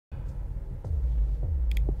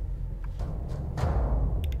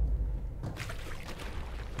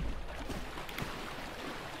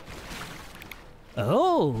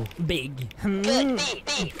Oh, big. Oh,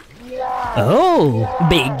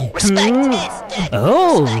 big.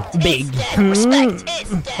 Oh, big.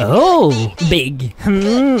 Oh, big.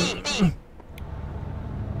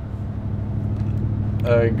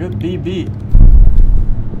 Good BB.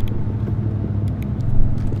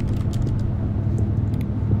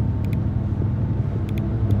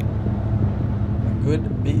 Good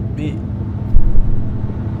BB.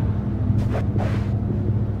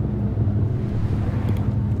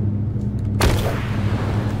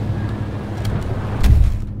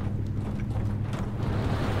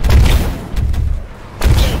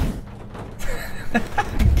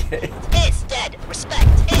 Okay. It's dead. Respect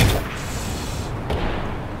it.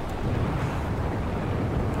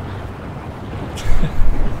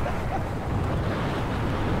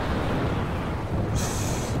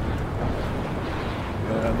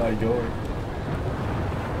 Where am I going?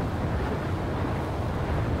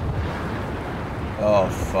 Oh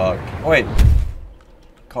fuck. Wait.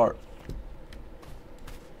 Car.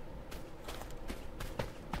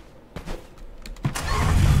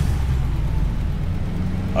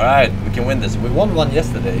 Alright, we can win this. We won one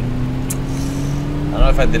yesterday. I don't know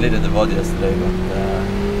if I deleted the VOD yesterday, but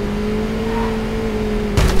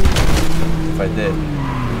if I did,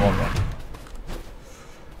 we won one.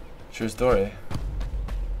 True story.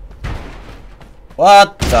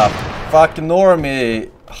 What the fuck, normie?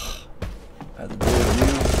 I had to deal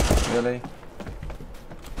with you, really?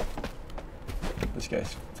 This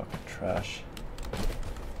guy's fucking trash.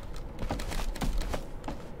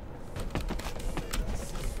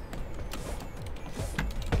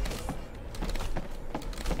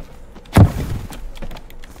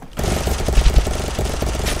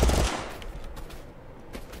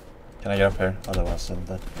 Can I get up here? Otherwise I'm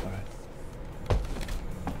dead. Alright.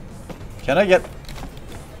 Can I get...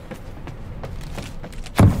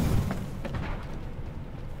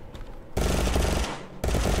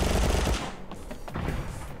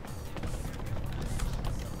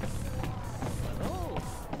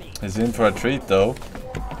 He's in for a treat though.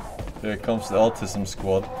 Here comes the autism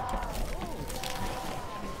squad.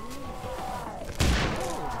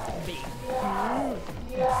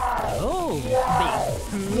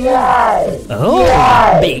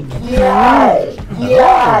 Oh, big.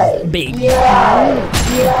 Oh, big.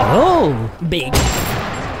 Oh, big.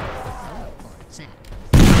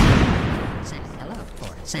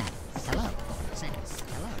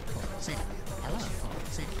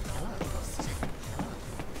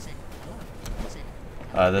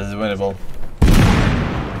 This is winnable.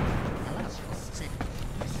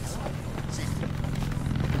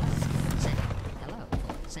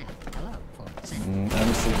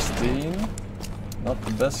 M16, not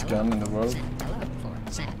the best gun in the world.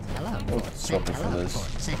 Oh, swap it for this.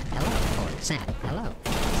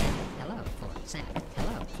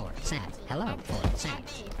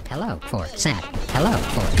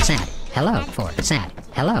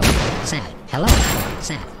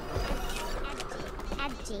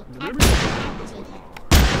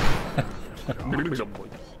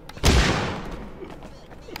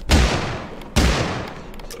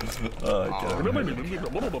 Oh, God.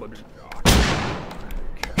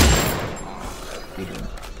 Good one.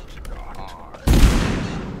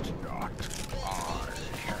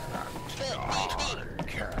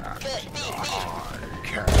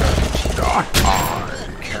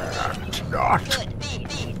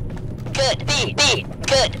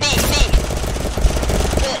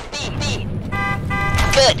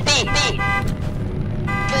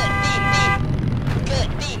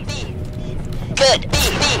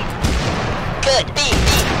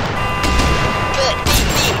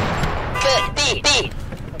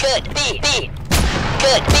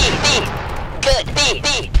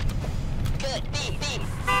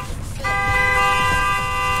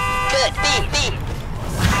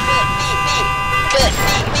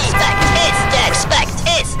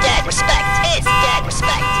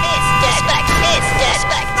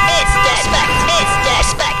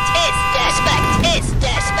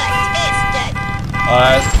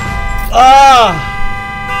 Alright.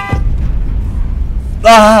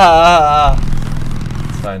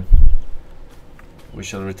 It's fine. We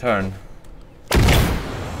shall return.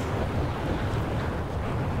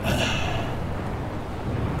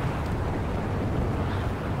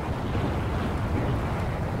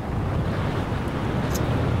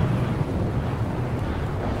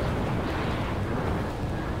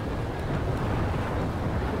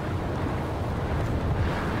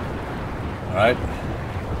 Alright.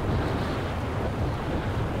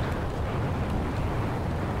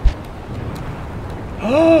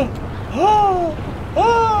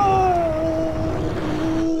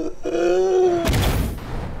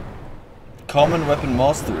 Common weapon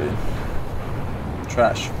mastery.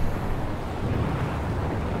 Trash.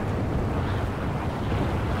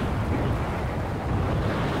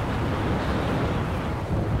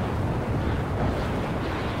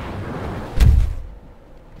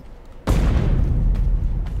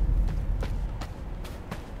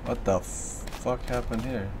 What the fuck happened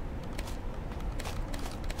here?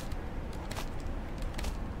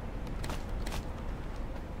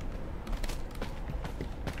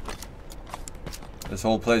 This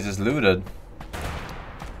whole place is looted.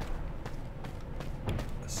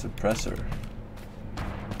 A suppressor.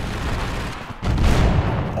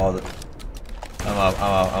 Oh, I'm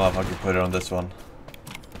gonna fucking put it on this one.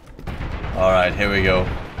 Alright, here we go.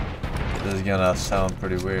 This is gonna sound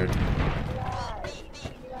pretty weird.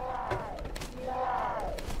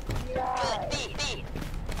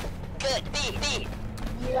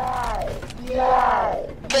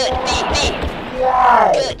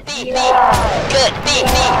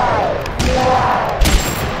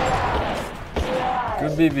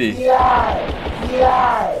 Good BB.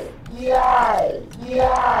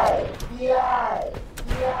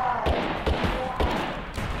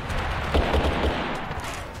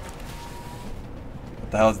 What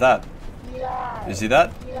the hell is that? You see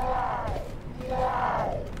that?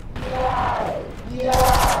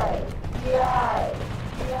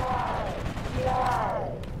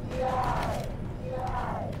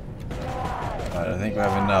 Alright, I think we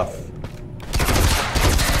have enough.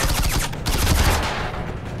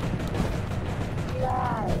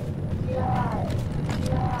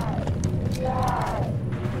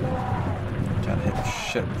 Can't hit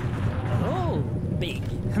shit. Oh, big.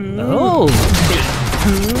 Oh, big.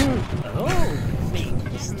 Oh, big.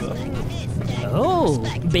 Oh,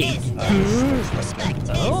 big. Oh, big.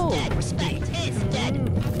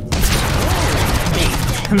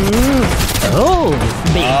 Oh,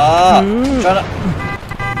 big. Try to...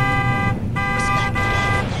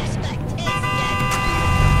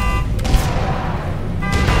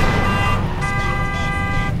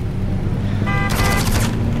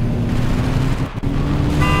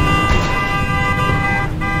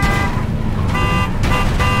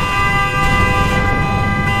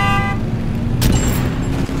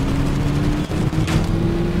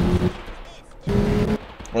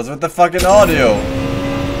 What's with the fucking audio?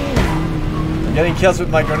 I'm getting kills with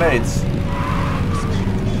my grenades.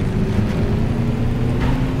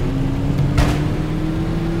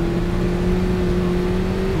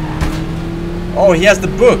 Oh, he has the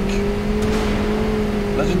book.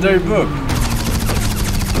 Legendary book.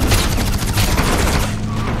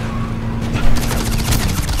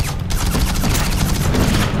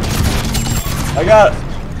 I got it.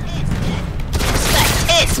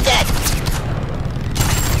 It's dead.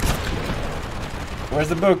 Where's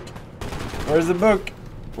the book? Where's the book?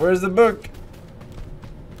 Where's the book?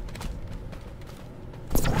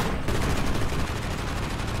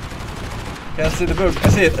 Can't see the book. I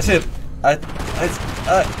see it. I see it.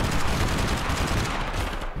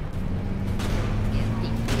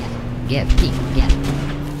 Get.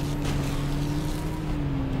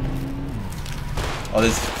 Oh,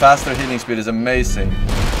 this faster healing speed is amazing.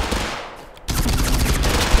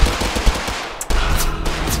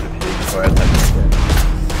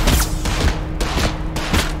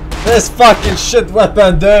 This fucking shit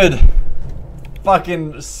weapon, dude!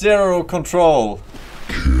 Fucking zero control.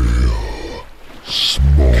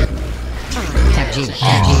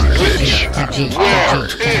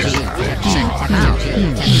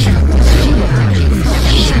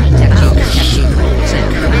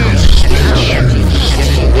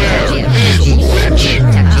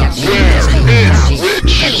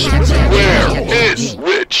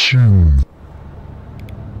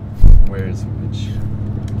 Where's which?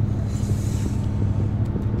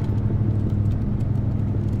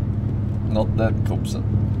 Not that Kopsen.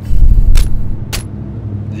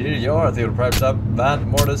 Hier, ja, Theodor Pripes up. Van,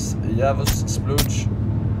 Mortis, Javus, Splooge.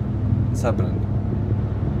 What's happening?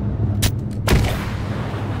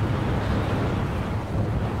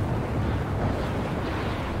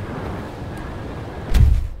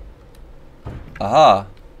 Aha!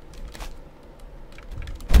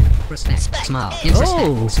 Respect, small,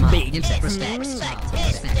 Oh, big. respect,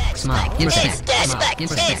 small,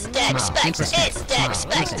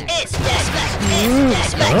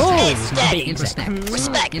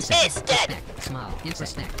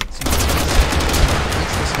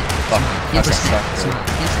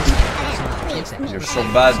 You're so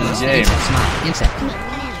bad in the game.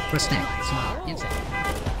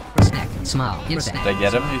 Did I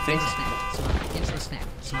get him, you think?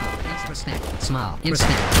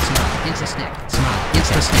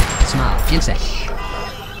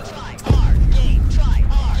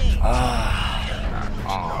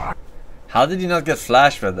 How did you not get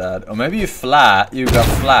flash with that? Or maybe you got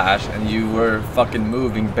flash and you were fucking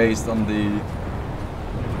moving based on the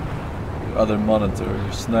other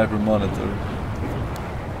monitor, sniper monitor.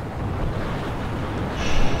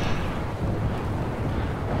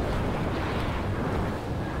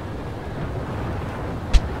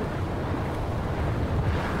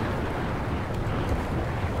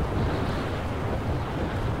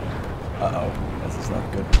 Uh-oh, this is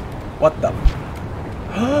not good. What the?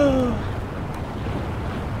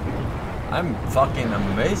 I'm fucking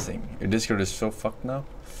amazing. Your Discord is so fucked now.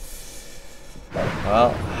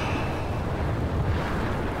 Well.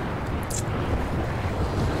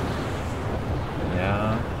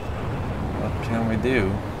 Yeah. What can we do?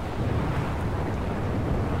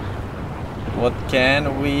 What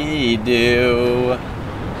can we do?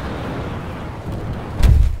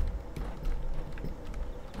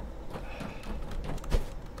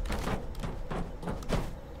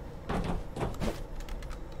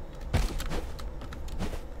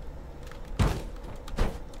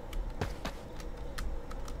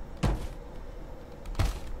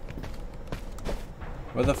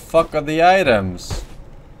 Where the fuck are the items?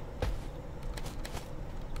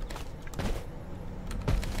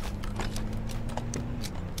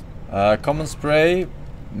 Common spray,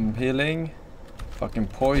 healing, fucking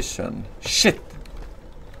poison. Shit!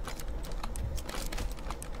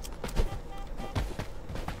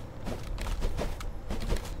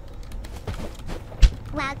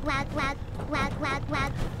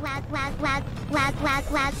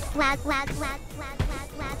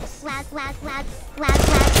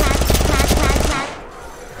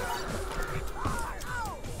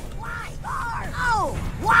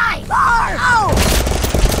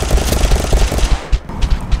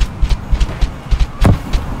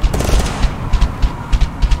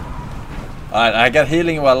 Alright, I got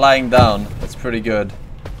healing while lying down. That's pretty good.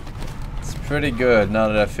 It's pretty good now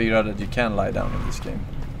that I figured out that you can lie down in this game.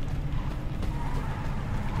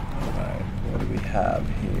 Alright, what do we have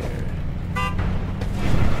here?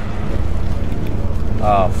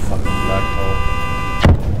 Oh, fucking black hole.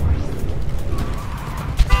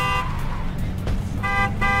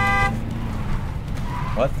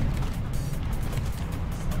 What?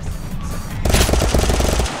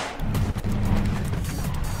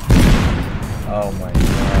 Oh my god.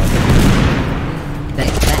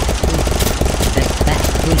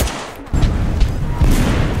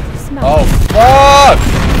 Oh fuck!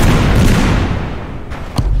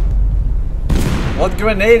 What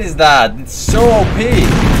grenade is that? It's so OP.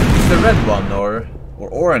 It's the red one or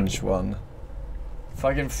orange one.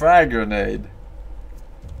 Fucking frag grenade.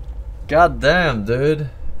 God damn, dude.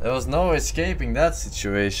 There was no escaping that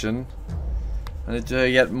situation. I need to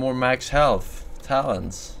get more max health.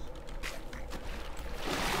 Talents.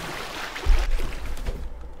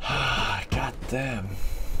 God damn.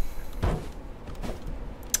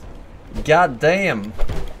 God damn.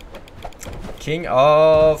 King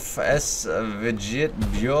of S. Vegit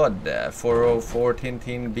Bjod 404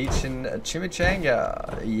 Tintin Beach in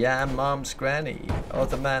Chimichanga. Yeah, Mom's Granny.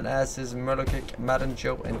 Ottoman Asses, Murloc, Madden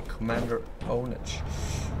Joe, and Commander Onage.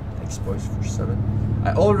 Thanks, boys, for 7.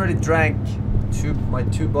 I already drank my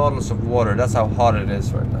 2 bottles of water. That's how hot it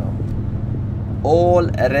is right now.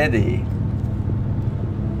 Already.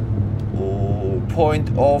 Oh, point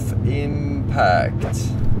of impact.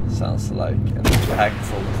 Sounds like an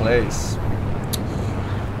impactful place.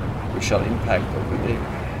 We shall impact over there.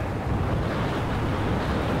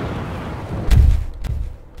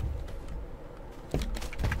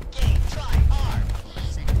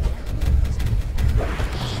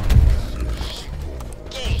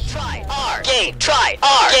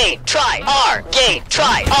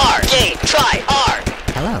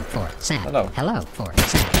 Hello, Fort Sat. Hello. Hello, Fort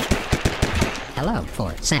Sat. Hello,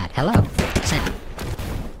 Fort Sat. Hello, Fort Sat.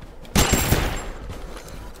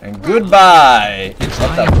 And goodbye!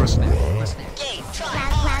 What the?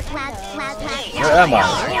 Where am I?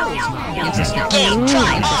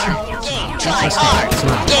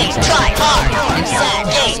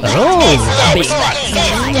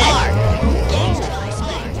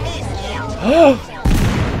 Oh,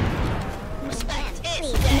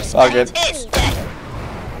 Fuck it.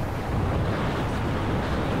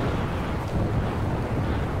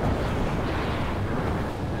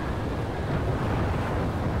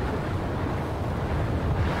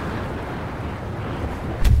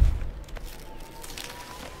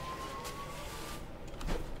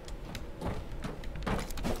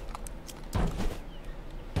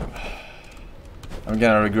 I'm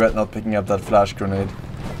gonna regret not picking up that flash grenade.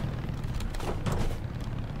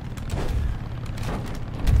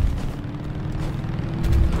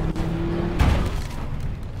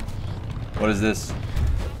 What is this?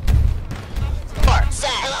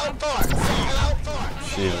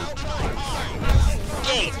 Shield.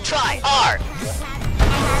 Game, try R.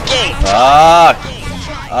 Game. Fuck!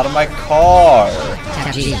 Out of my car!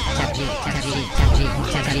 Tab G, tab G, tab G,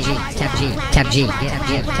 tab G, tab G, tab G, tab G, tab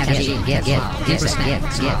G, tab G, get,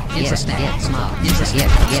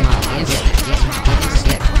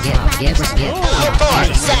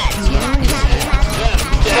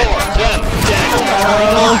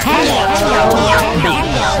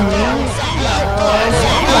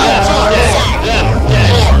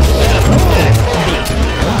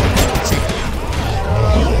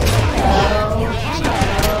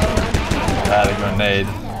 Had a grenade.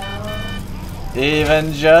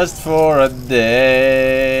 Even just for a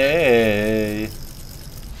day.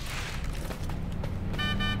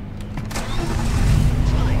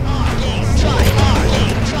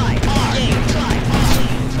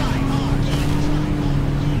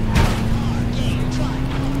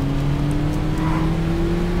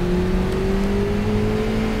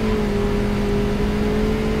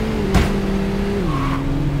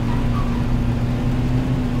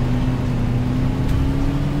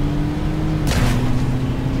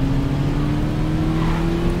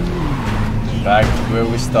 Back to where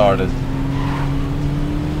we started.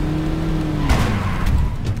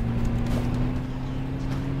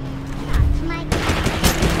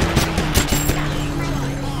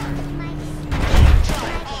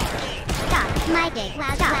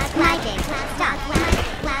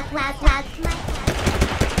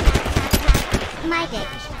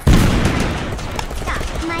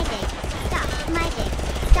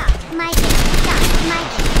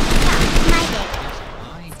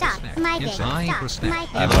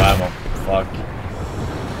 I have no ammo. Fuck.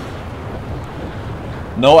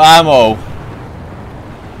 No ammo.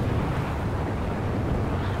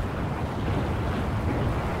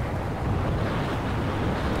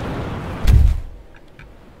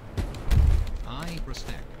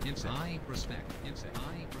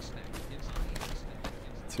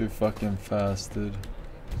 Too fucking fast, dude.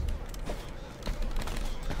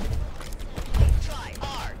 Try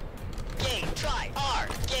R. Game, try R.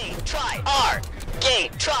 Game, try R. Game,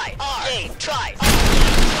 try R. Game, try R.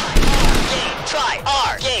 Game, try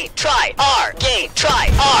R. Game, try R. Game, try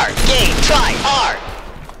R. Game, try R.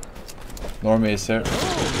 Normie is here.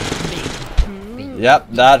 Yep,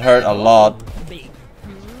 that hurt a lot.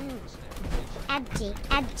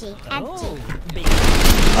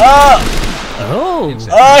 Ah! Oh, Oh, it's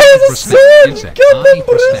a sin!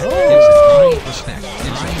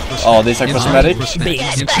 Oh, these are cosmetic? Respect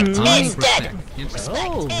is dead.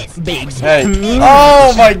 Hey!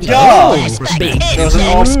 Oh my god! Respect is There's an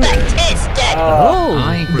dead. orc. Respect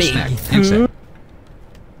is dead.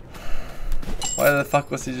 Why the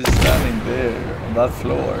fuck was he just standing there on that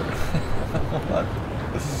floor? What?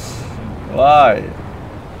 Why?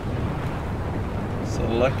 So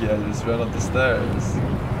lucky I just ran up the stairs.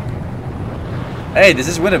 Hey, this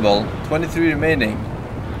is winnable. 23 remaining.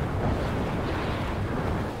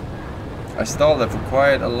 I stalled there for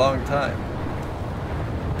quite a long time.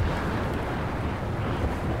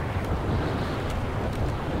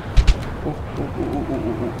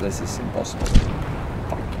 Ooh, this is impossible.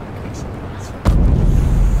 Fuck.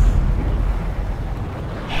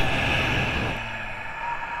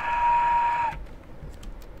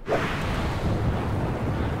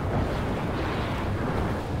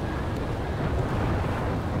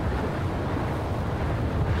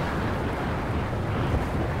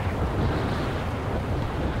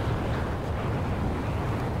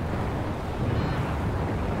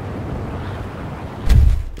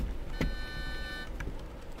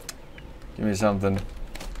 Give me something.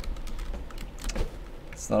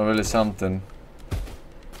 It's not really something.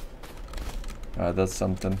 Alright, that's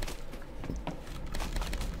something.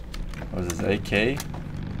 What is this, AK?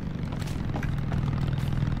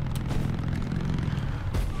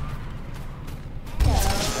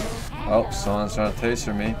 Oh, someone's trying to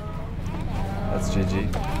taser me. That's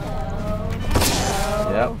GG.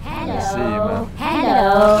 Yep, I see you, man.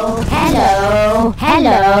 Hello, hello, hello,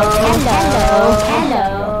 hello,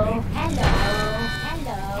 hello,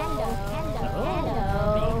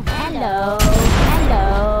 hello,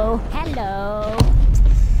 hello, hello.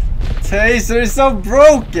 Taser is so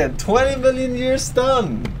broken! 20 million years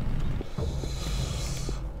stun!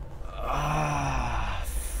 Ah,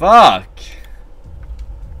 fuck!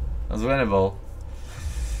 That was winnable.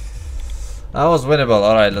 That was winnable.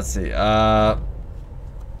 Alright, let's see.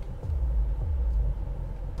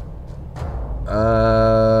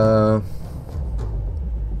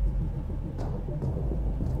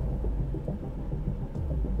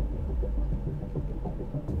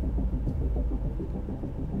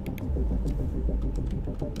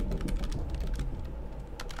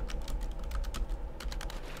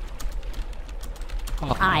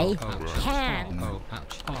 I can't.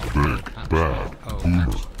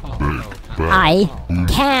 I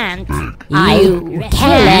Can't. you Can't.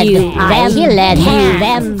 killed them, Killed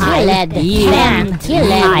them, them. killed you, Can't.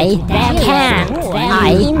 killed I can't.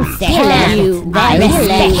 I Can't. you, I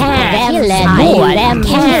can't, killed more them.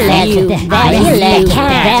 killed you,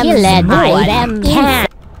 Can't. more them,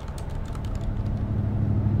 Can't.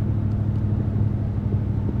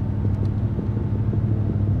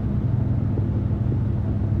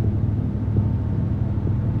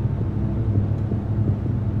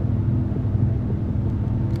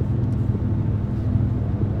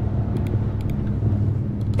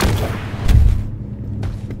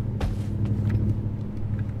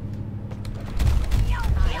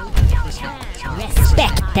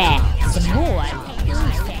 Respect that. More.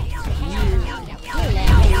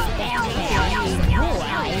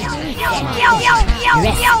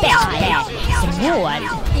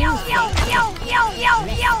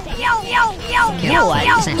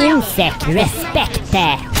 Insect. Respect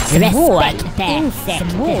that. Respect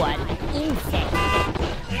insect. More. Insect.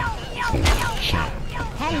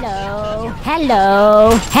 Hello.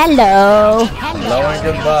 Hello. Hello. Hello and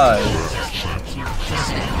goodbye.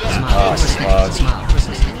 Oh, fuck.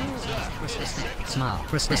 Small,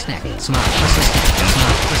 respect, small,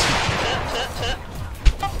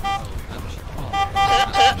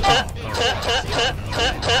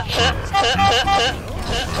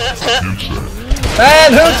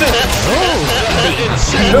 Man,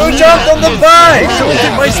 who jumped on the bike? Who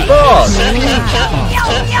took my spot?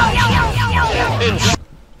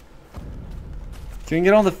 Can you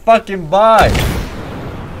get on the fucking bike?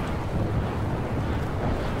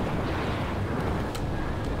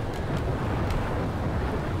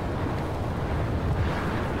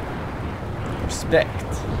 Respect.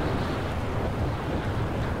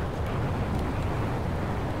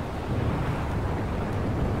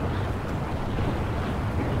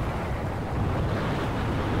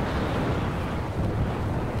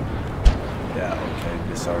 Yeah, okay,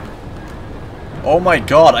 bizarre. Oh my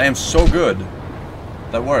god, I am so good.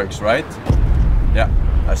 That works, right? Yeah,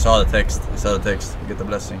 I saw the text. I saw the text. You get the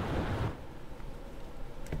blessing.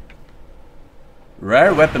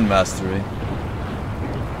 Rare weapon mastery.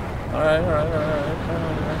 Alright.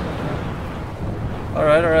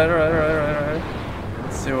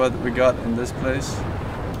 Let's see what we got in this place.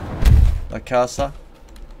 La Casa.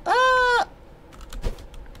 Ah!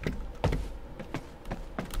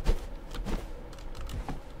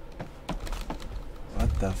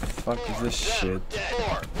 What the fuck is this shit?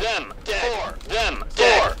 Them dead. Them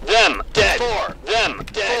dead. Them dead. Them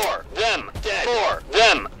dead. Them dead.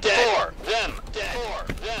 Them dead. Them dead.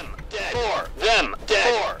 Them dead. Them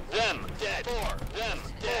dead. Them dead. Them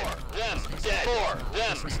dead. Them dead.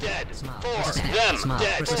 Them dead.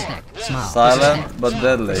 Silent but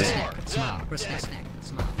deadly.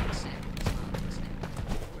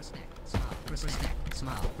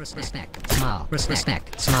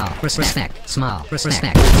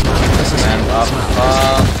 Man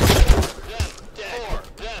up.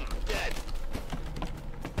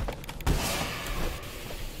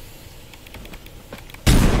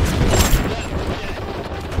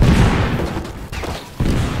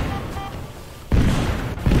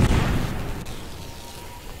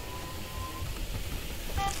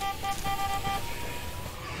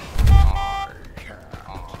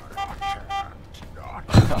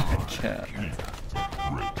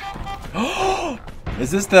 Is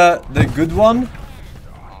this the good one?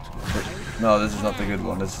 No, this is not the good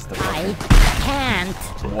one. This is the I can't.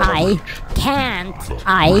 I can't.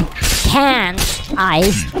 I can't. I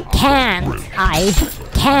can't. I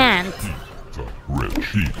can't.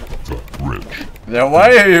 Yeah,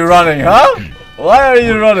 why are you running, huh? Why are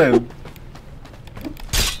you running?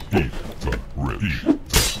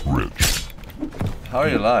 How are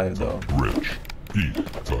you alive, though?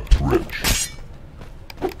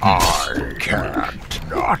 I can't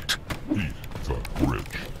not.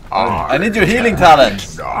 I need your healing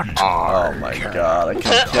talents. Not. Oh my god, I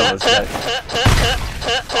can't kill this guy.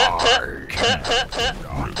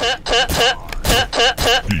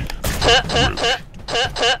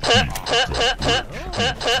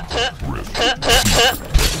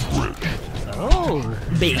 Oh,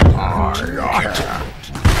 big. I can't.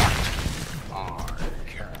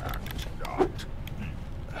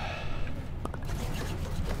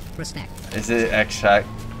 Is it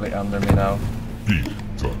exactly under me now?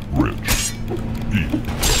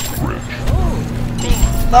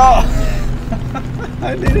 No!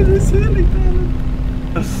 I needed this healing talent.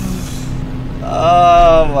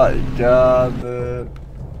 Oh my god, dude.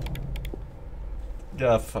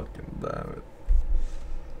 God fucking damn it.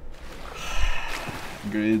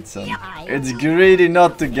 Greed, son. It's greedy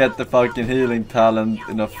not to get the fucking healing talent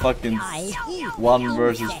in a fucking 1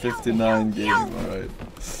 versus 59 game, alright.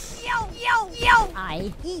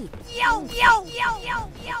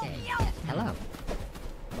 Hello.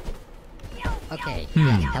 Okay.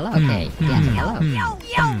 Yes, hello. Okay. Yes, hello.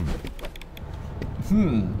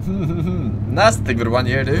 Nasty good one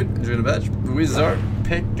here, dude. Enjoy the badge. Wizard,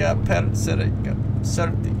 Pekka, Perserika,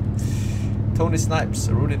 Serti, Tony Snipes,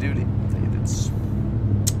 Rudy Duty.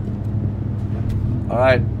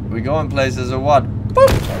 Alright, we going places or what? Boop!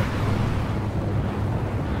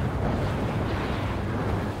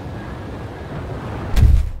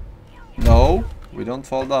 No, we don't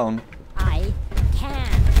fall down. I can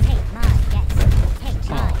take my yes. Take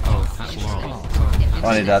my I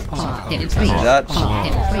need that. I need that. I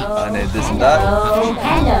need this and that.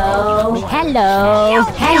 hello, hello,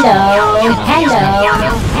 hello, hello,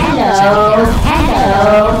 hello, hello,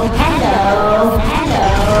 hello,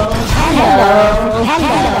 hello,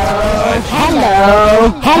 hello,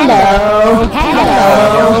 hello, hello,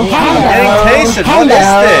 Getting tasted. What is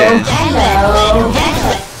this?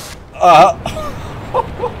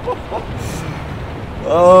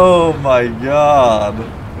 Oh my god.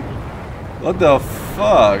 What the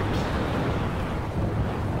fuck?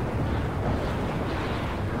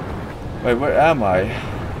 Wait, where am I?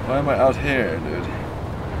 Why am I out here, dude?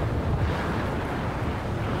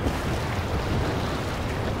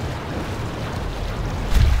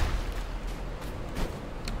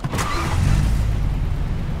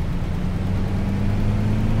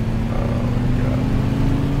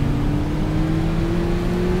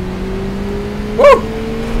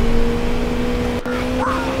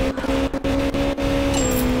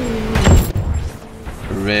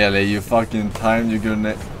 Really, you fucking timed your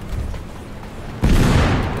grenade.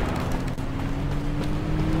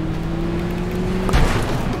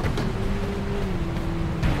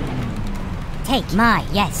 Take my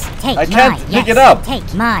yes. Take I my can't yes. pick it up.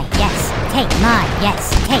 Take my yes. Take my yes.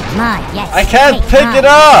 Take my yes. I can't take pick my it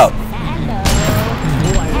up. Hello.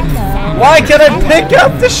 Hello. Why can't I pick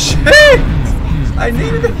up the shit? I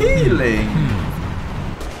needed healing.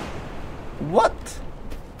 What?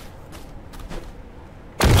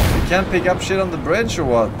 You can't pick up shit on the bridge or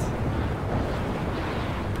what?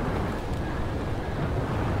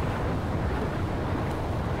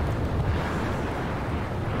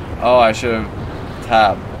 Oh, I should have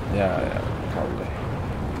tabbed. Yeah, probably.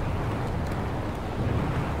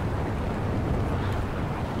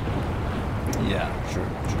 Yeah, sure.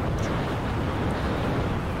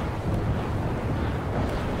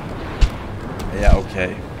 Yeah,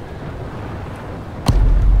 okay.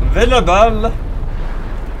 Winnable!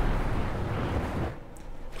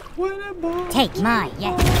 Take my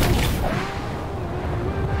yes.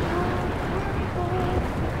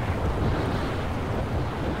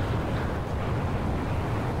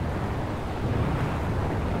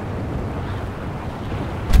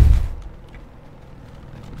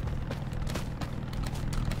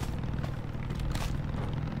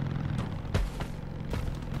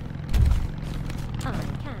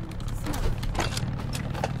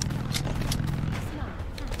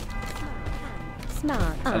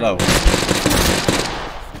 Hello.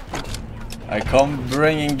 I come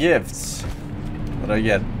bringing gifts. What do I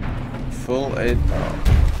get? Full 8. Oh.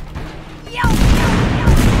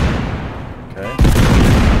 Okay.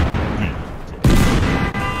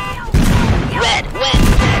 Red win.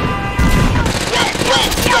 Red win.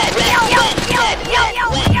 Red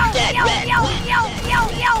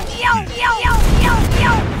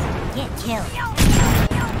Get killed.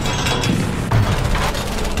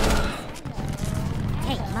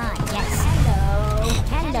 Take my yes.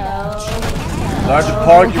 Hello. Learn to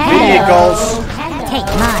park your vehicles. Take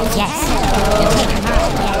my yes. Take my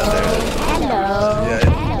yes. Hello. Yeah.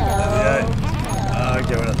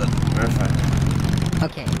 Okay, we're not done. We're fine.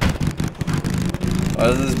 Okay. Why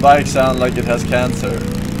does this bike sound like it has cancer?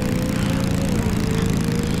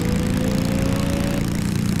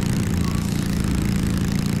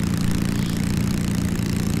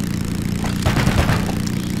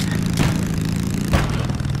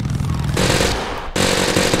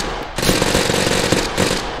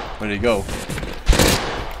 Where'd he go?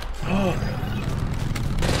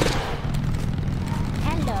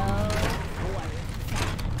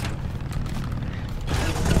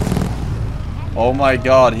 Oh my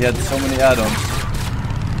god, he had so many add-ons.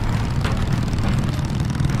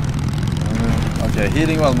 Okay,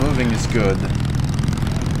 healing while moving is good.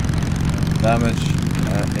 Damage,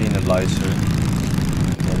 analyzer.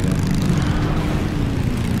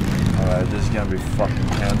 Alright, this is gonna be fucking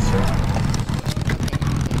cancer.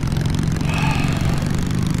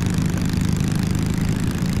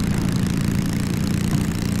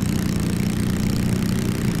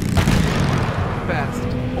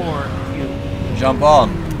 Jump on.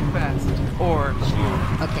 Fast or shoot.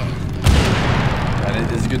 Okay. And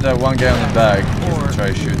it's good to have one guy on the back who can try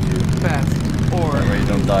to shoot you. Fast or That way you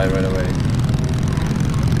don't die right away.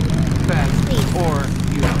 fast or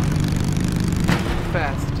you.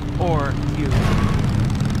 Fast or you.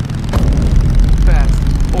 Fast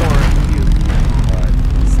or you. Alright,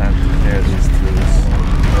 it's time to clear these tools.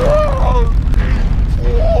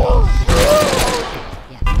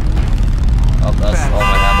 Oh, that's all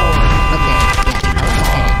my ammo. Okay.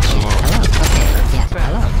 Yeah. Hello. Okay. Yeah.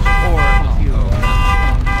 Hello. Fast or you.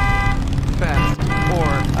 Fast or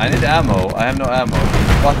I need ammo. I have no ammo.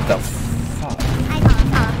 What the fuck?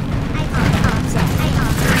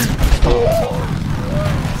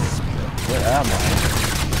 Where am I?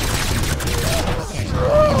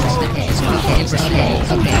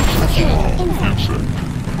 Okay.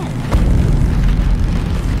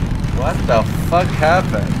 What the fuck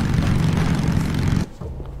happened?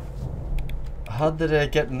 How did I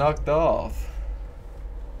get knocked off?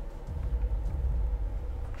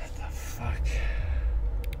 What the fuck?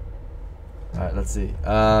 Alright, let's see.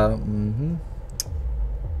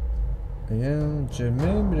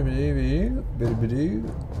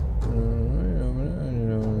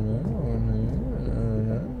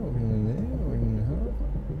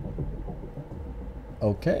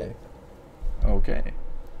 Okay. Okay.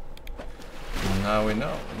 Now we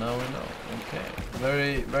know. Now we know. Okay.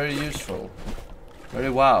 Very, very useful. Very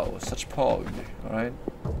wow. Such pog. Alright.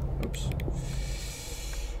 Oops.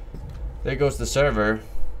 There goes the server.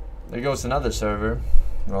 There goes another server.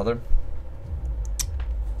 Rather.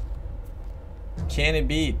 Can it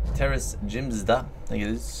be Terrace Jimsda? I think it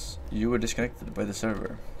is. You were disconnected by the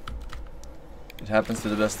server. It happens to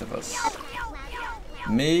the best of us.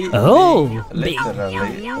 Me Oh, being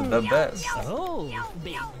literally the best. Oh,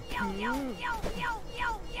 big. Oh,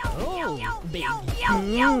 big. Oh, big. Oh,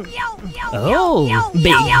 big.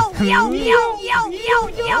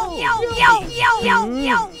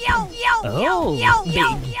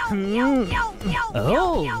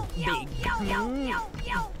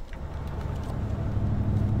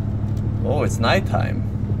 Oh, it's nighttime.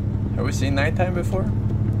 Have we seen nighttime before?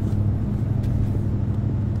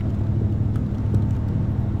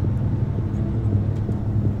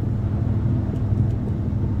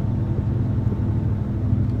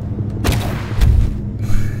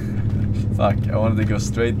 Fuck, I wanted to go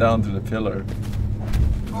straight down to the pillar.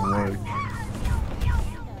 Didn't work.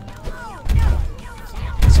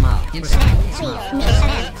 Small.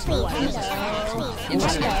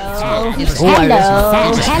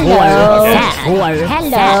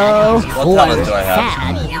 Hello. What talent do I have?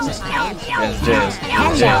 Yes, James.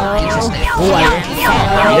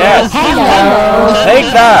 Yes! Take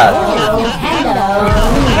that!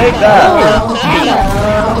 Take that!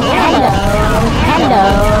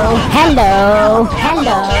 Hello.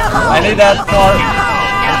 I need that car.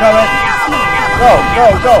 I'm coming. Go.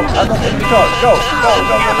 I'm not in the car. Go.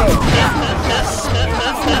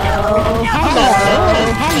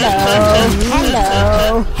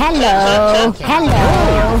 Hello.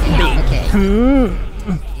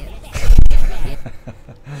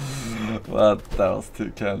 What? That was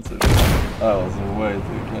too cancer. That was way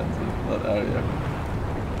too cancer. That area.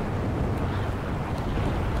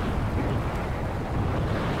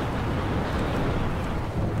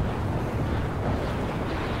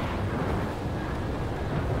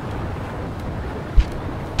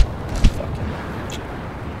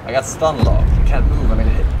 I got stun locked. I can't move. I'm gonna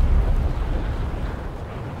hit.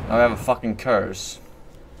 Now I have a fucking curse.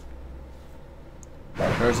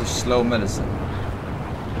 Curse is slow medicine.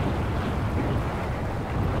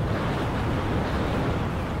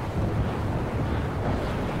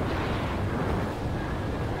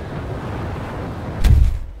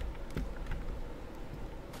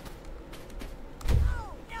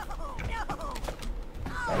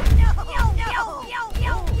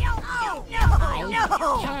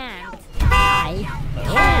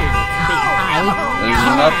 There's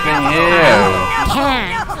nothing here.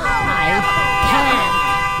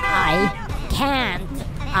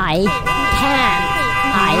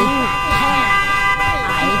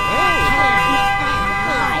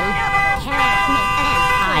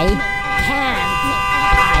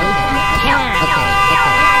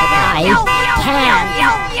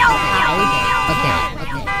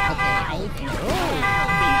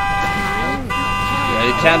 Yeah,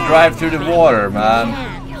 you can't drive through the water, man.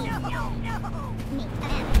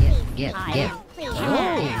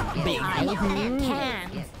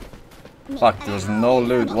 Fuck, there was no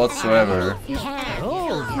loot whatsoever.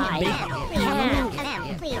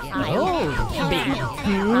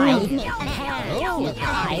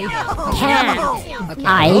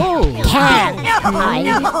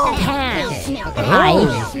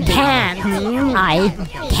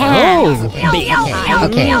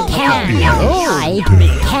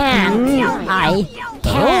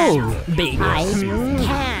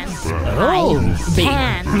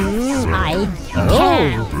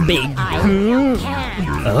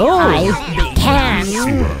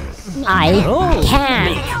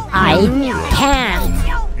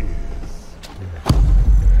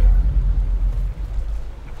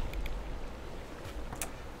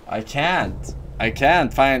 I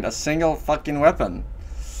can't find a single fucking weapon.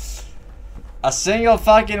 A single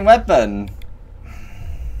fucking weapon.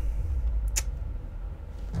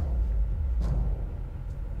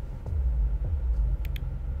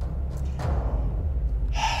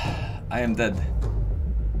 I am dead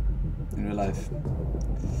in real life.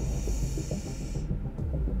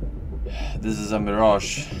 This is a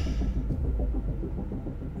mirage.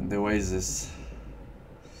 The Oasis.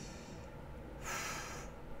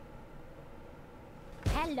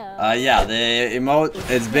 Yeah, the emote,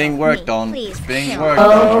 it's being worked on. It's being worked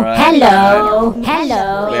on, alright? Hello.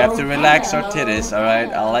 Hello. We have to relax our titties, alright?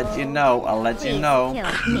 I'll let you know, I'll let you know.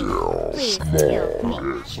 Please kill me.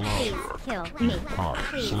 Please kill me.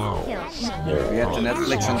 Please kill me. We have to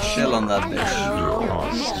Netflix and chill on that bitch.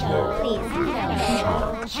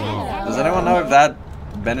 Does anyone know if that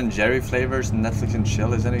Ben and Jerry flavors Netflix and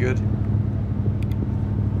chill is any good?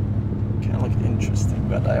 Kinda look interesting,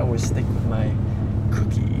 but I always stick with my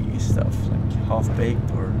cookie stuff, like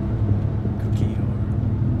half-baked or cookie or...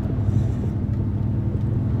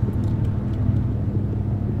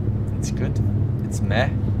 It's good. It's meh. I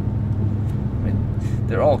mean,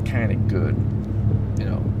 they're all kind of good, you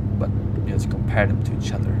know, but you have to compare them to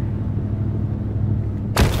each other.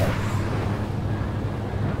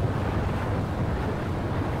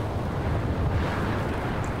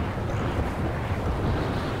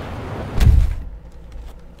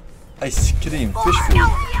 Ice cream, fish food.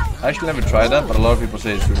 I actually never tried that, but a lot of people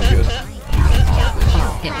say it's really good.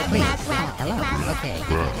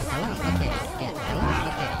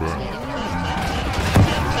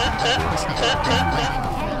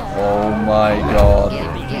 Oh my god.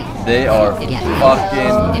 They are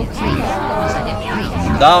fucking...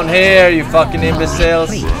 Down here, you fucking imbeciles.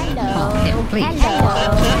 Really?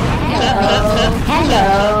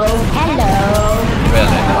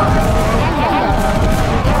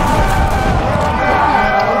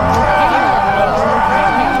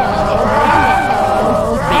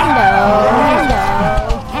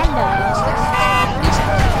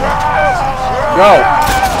 Go!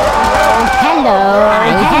 Hello.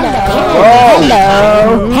 Hello.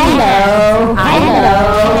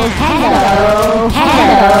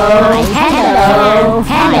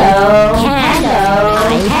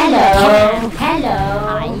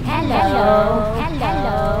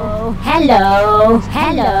 Hello.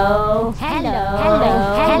 Hello. Hello.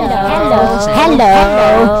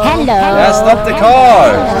 Yeah, stop the car!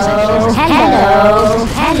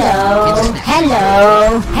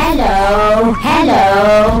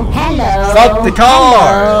 Stop the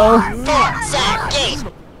car!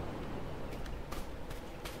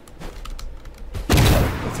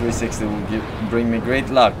 The 360 will bring me great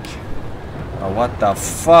luck. Oh, what the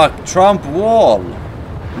fuck? Trump wall?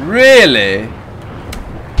 Really?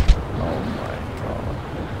 Oh my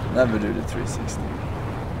god. Never do the 360.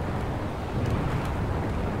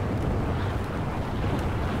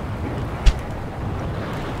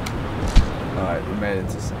 Alright, we made it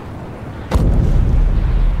to second.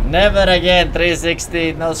 Never again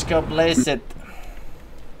 360, no scope, lace it.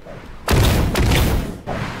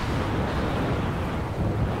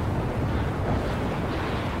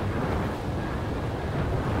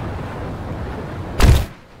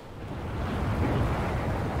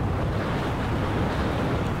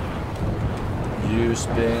 You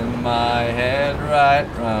spin my head right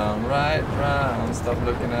round. Stop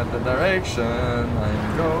looking at the direction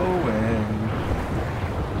I'm going.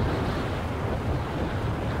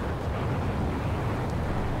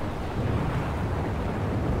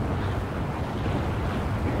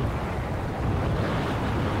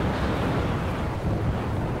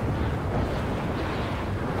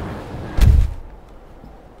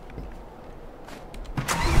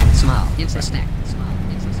 Small, it's a snack.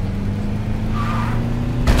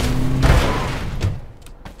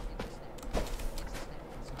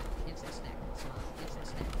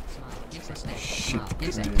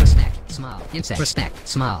 Insect. Snack.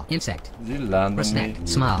 Small. Insect. You land on me.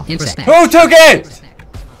 Small. Insect. Who took it?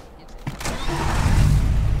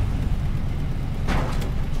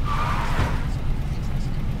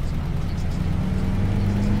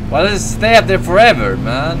 Why does it stay up there forever,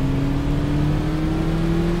 man?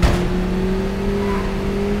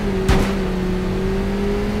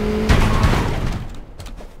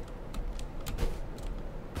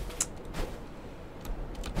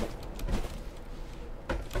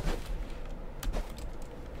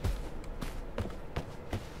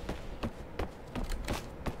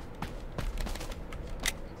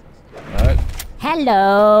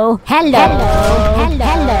 Hello, hello,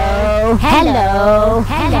 hello, hello, hello,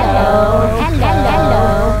 hello, hello,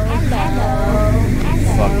 hello.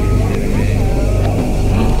 Fucking kidding me.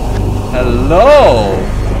 Hello!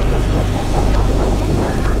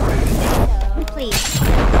 Please.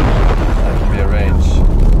 That can be arranged.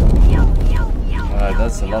 Alright,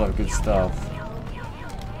 that's a lot of good stuff.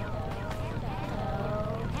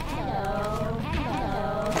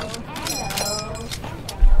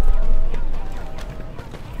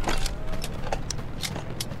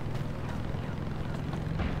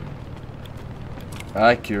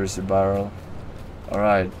 Accuracy barrel.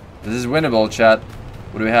 Alright. This is winnable, chat.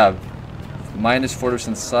 What do we have? Minus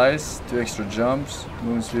 40% size, 2 extra jumps,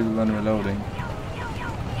 movement speed when reloading.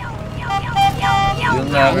 You'll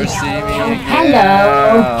never see me again.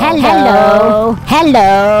 Hello, hello,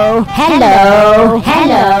 hello, hello, hello,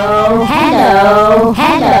 hello, hello,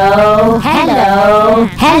 hello,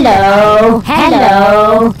 hello, hello,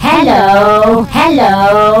 hello, hello,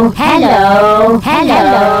 hello, hello, hello,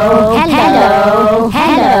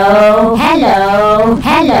 hello, hello,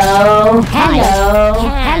 hello, hello,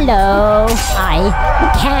 hello.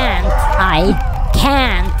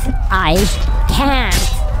 I can't.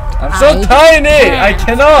 I'm so tiny! I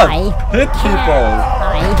cannot hit people!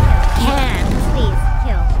 I can't. Please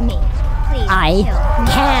kill me. Please I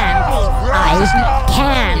can't. I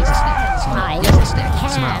can't. I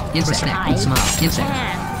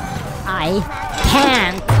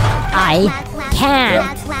can't. I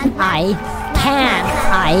can't. I can't. I can't.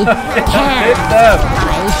 I can't. Hit them!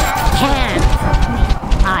 I can't.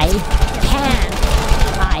 I can't.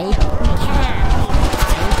 I can't.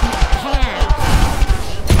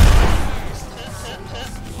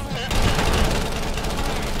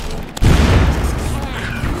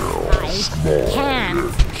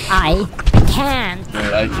 I can't.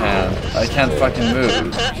 Wait, I can't. I can't fucking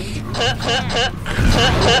move.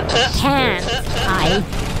 Can't. I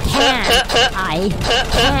can't. I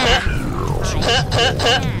can't.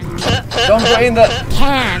 Don't go in the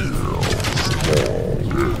Can't.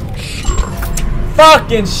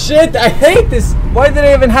 fucking shit! I hate this! Why did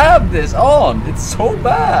I even have this on? It's so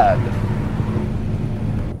bad!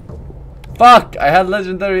 Fuck! I had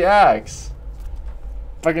legendary axe.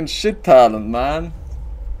 Fucking shit talent, man.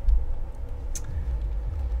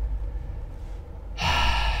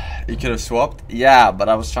 You could have swapped? Yeah, but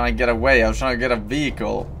I was trying to get away. I was trying to get a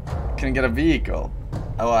vehicle. Couldn't get a vehicle.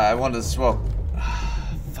 Oh, I wanted to swap.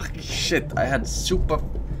 Fuck, shit. I had super...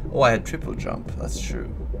 Oh, I had triple jump. That's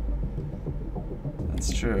true.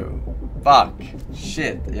 That's true. Fuck.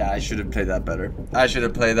 Shit. Yeah, I should have played that better. I should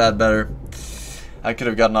have played that better. I could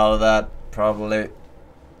have gotten all of that, probably.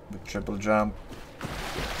 With triple jump.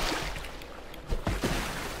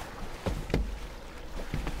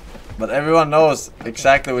 But everyone knows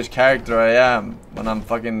exactly which character I am when I'm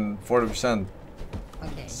fucking 40%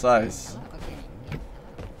 size.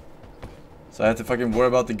 So I have to fucking worry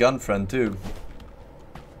about the gun friend too.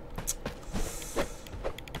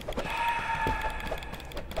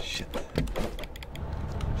 Shit.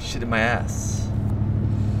 Shit in my ass.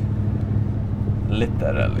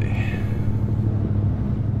 Literally.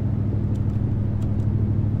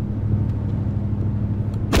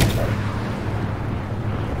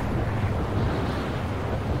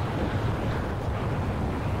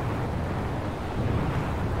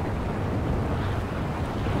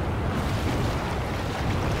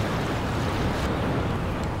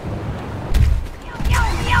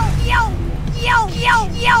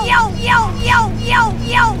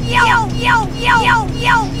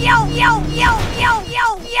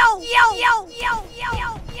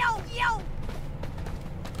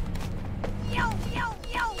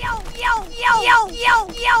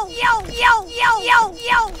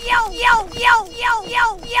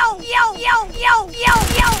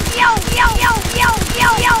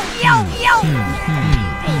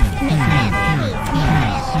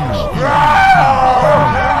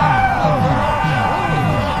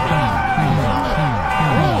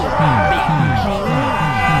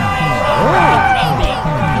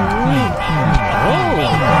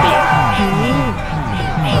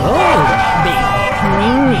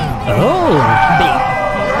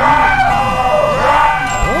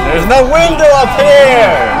 There's no window up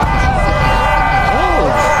here!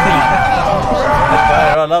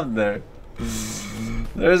 up there?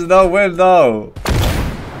 There's no window.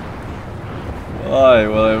 Why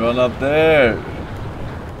will I run up there?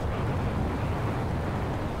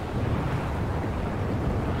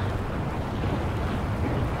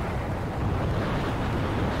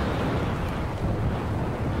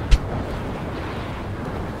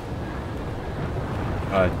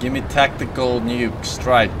 Alright, give me tactical nuke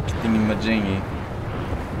strike thingy-majingy.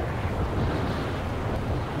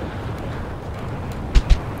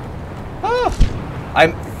 Oh,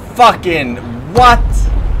 I'm fucking what?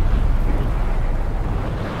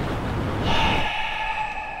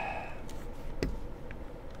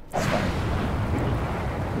 It's fine.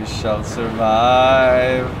 We shall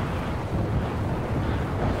survive.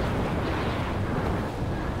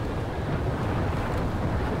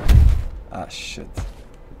 Ah shit.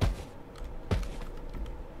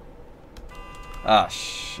 Ah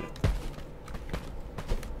shit.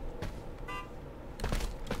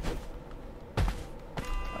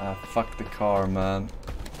 Ah fuck the car, man.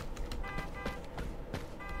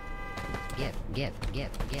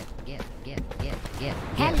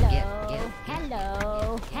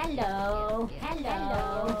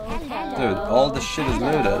 Dude, all the shit is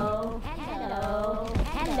looted.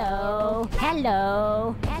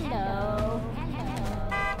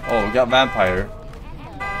 Oh, we got vampire.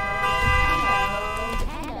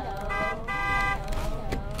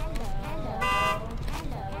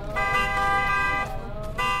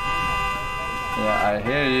 Yeah, I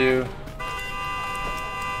hear you.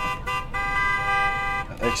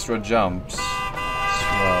 Extra jumps as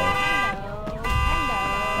well.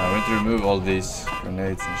 I want to remove all these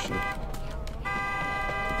grenades and shit.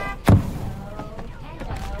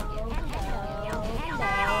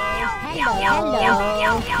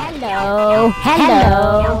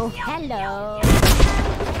 Hello.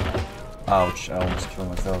 Ouch, I almost killed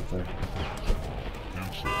myself there.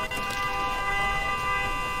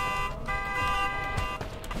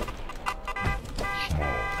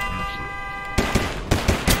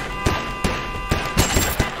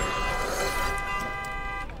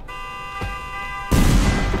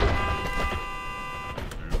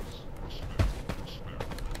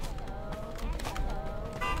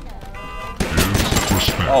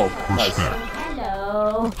 Oh, nice.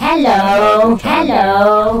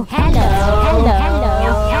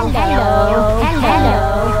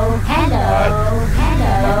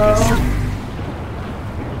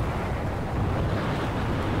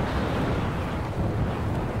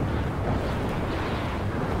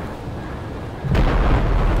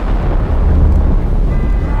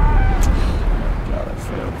 God, I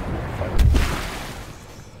failed.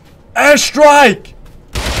 Airstrike!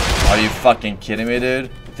 Are you fucking kidding me, dude?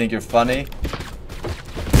 You think you're funny?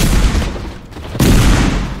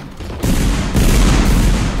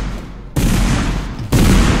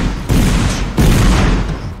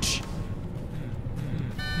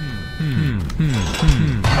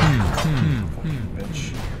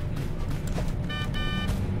 Bitch.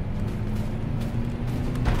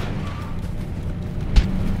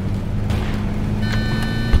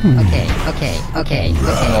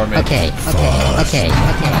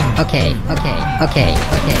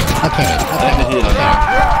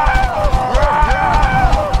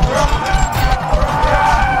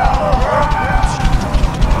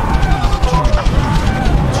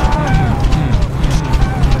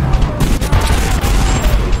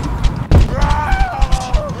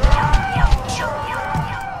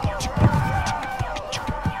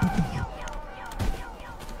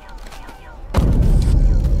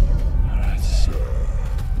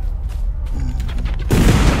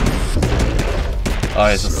 Oh,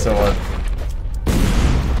 it's a sword.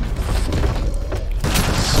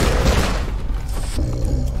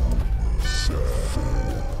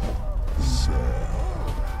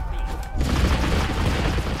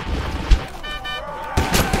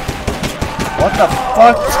 What the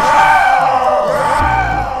fuck?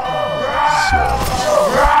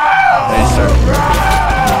 Hey, sir.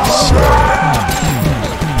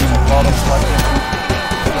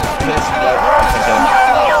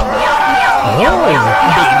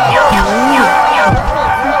 I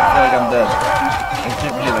feel like I'm dead. And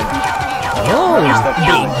keep healing. Stop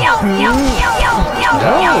healing.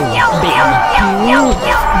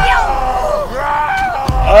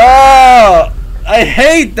 Oh! I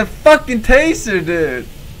hate the fucking taser, dude!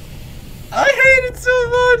 I hate it so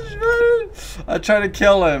much, man! I tried to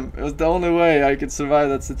kill him. It was the only way I could survive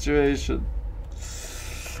that situation.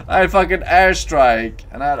 I had fucking airstrike,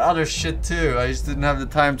 and I had other shit too. I just didn't have the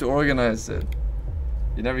time to organize it.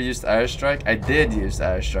 You never used airstrike? I did use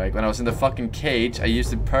airstrike. When I was in the fucking cage, I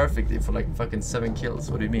used it perfectly for like fucking 7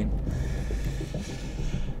 kills. What do you mean?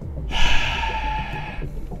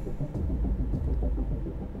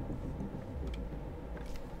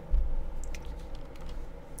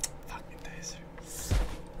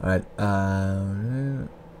 Alright,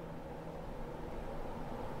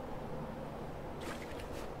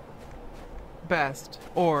 Best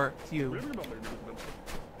or you.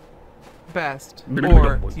 Best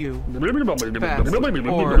or you. Best or you.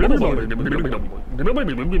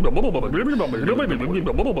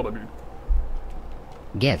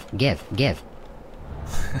 Give.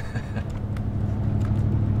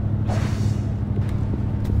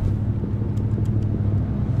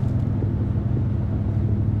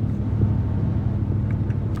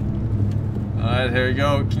 Alright, here we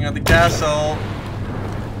go. King of the castle.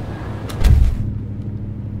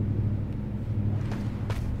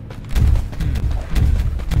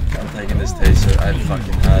 I'm taking this taser. I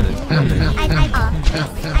fucking had it.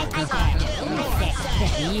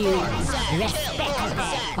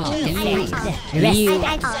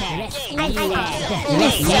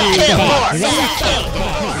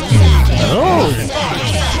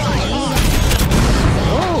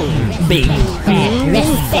 Big.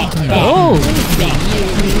 Oh. Big.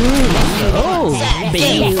 Oh.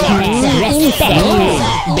 Big.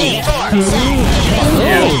 Big.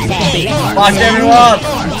 Fuck everyone!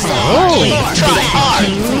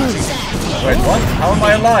 Wait, what? How am I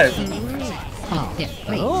alive?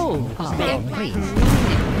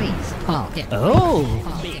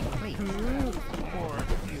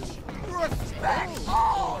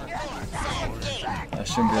 I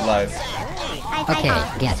shouldn't be alive. Okay,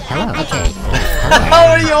 yes, hello, okay. How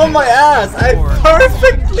are you on my ass? I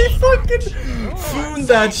perfectly fucking fooled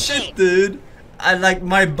that shit, dude. I like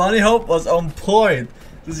my bunny hop was on point.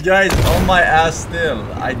 This guy's on my ass still.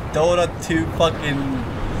 I Dota 2 fucking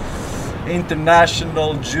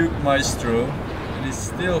international juke maestro, and he's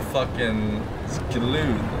still fucking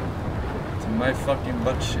glued to my fucking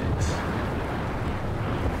butt cheeks.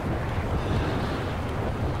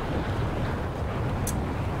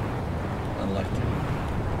 Unlucky.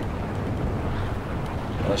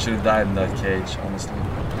 Well, I should have died in that cage, honestly.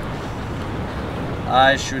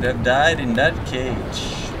 I should have died in that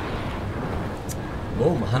cage.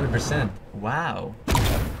 Boom, 100%. Wow.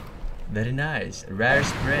 Very nice. Rare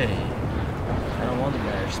spray. I don't want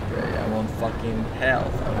rare spray. I want fucking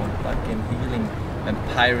health. I want fucking healing and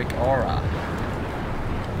pyric aura.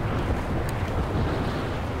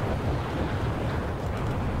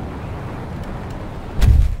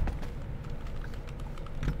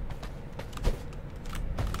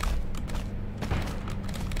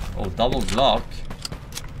 Oh, double block.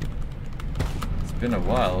 It's been a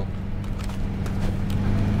while.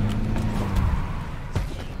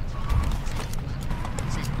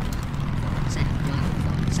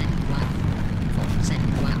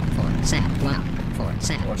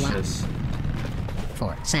 Watch this.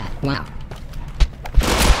 Wow.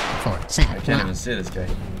 I can't even see this guy.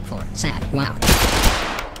 Wow.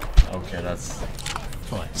 Okay, that's...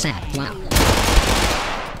 Wow.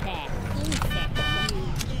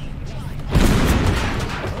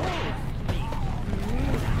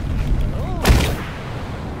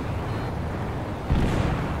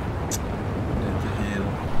 Need to heal.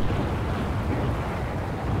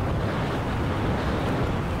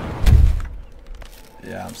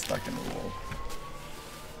 Yeah, I'm stuck in the wall.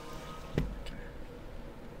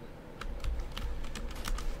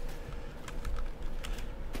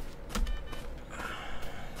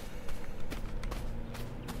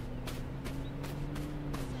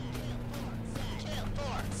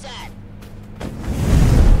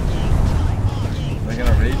 They're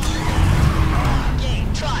gonna reach.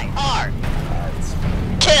 Try R.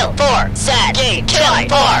 Kill for sad. Try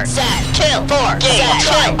R. Sad. Kill for sad.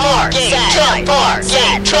 Try R. Sad. Try R.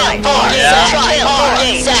 Sad. Try R. Sad. Try R.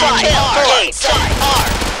 Sad. Kill for sad. R.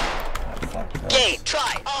 Fuck that.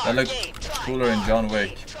 Try R. That looked cooler in John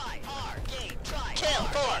Wick. Kill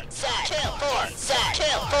for sad. Kill for sad.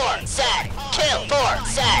 Kill for sad. Kill for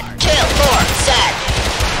sad. Kill for sad.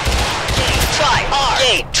 Try R.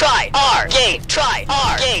 Try R. Try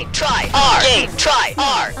R. Try R. Try R. Try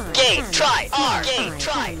R. Try R.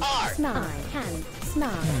 Smart hand,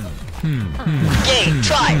 smart.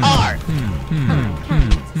 Try R. Smart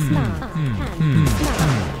hand, smart.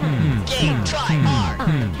 Try R.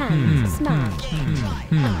 Hand, smart.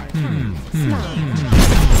 Smart.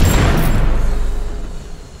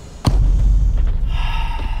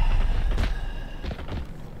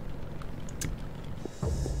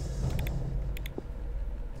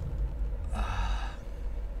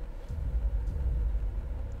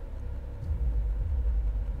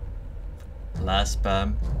 Last spam.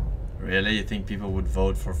 Really? You think people would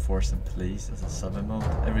vote for Forsen Please as a sub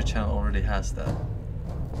emote? Every channel already has that.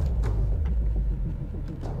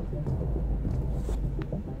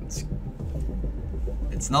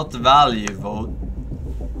 It's not the value vote.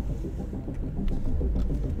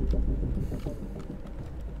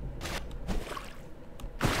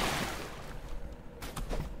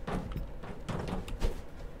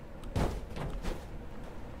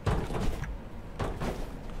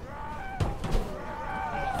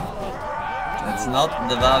 That's not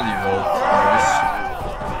the value vote, boys.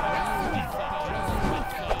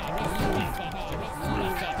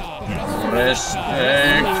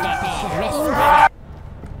 Respect.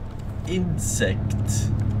 Insect.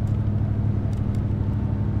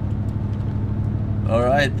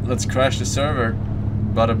 Alright, let's crash the server.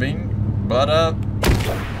 Bada bing, bada.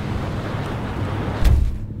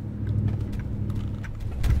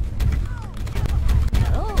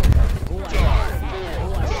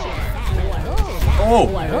 Oh,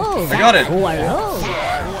 I got it.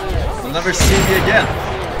 I'll never see you again.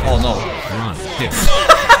 Oh no.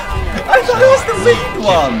 I thought it was the winged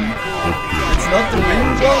one. It's not the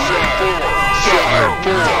winged one.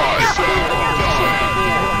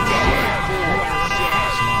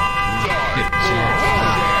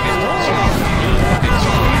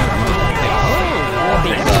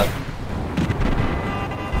 Take that.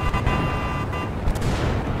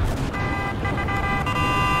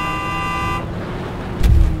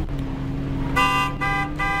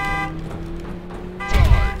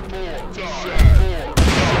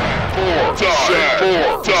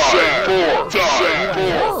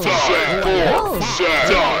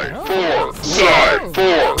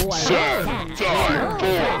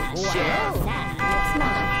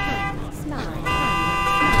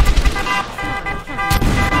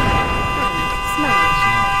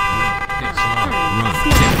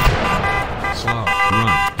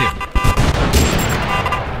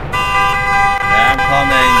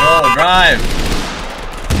 Drive!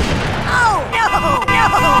 Oh no! No!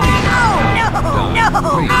 Oh no! No! Oh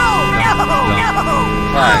no! No!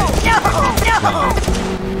 Right. No! No!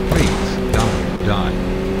 Please don't die.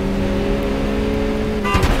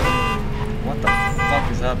 What the fuck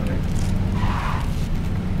is happening?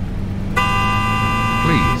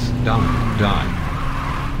 Please don't die.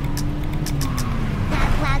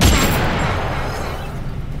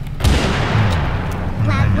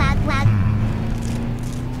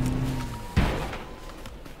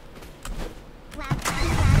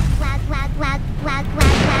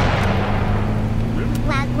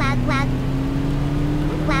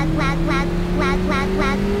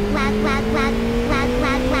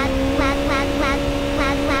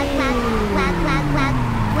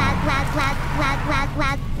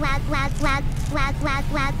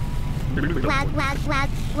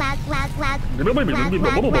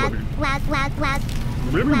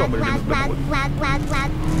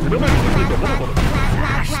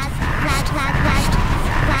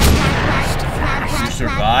 You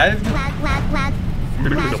survived?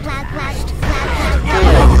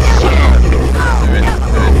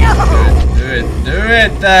 Do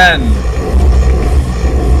it then!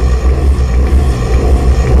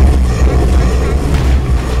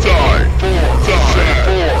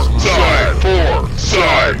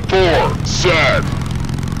 Sad.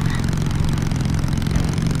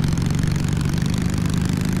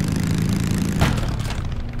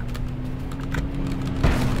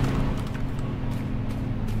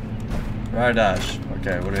 Rare dash.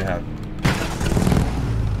 Okay, what do we have?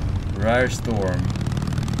 Rare storm.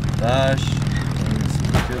 Dash.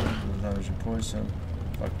 Damage and poison.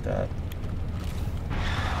 Fuck that.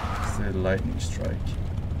 Let's do lightning strike.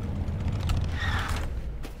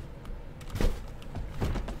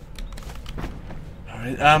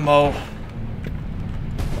 Alright, ammo.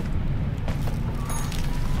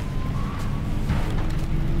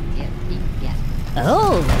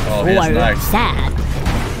 Oh, here's or next. sad.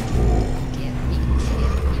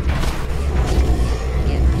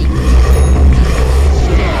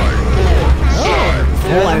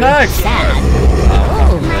 Here's Or next. sad.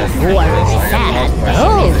 Oh, or sad.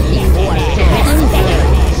 Oh, or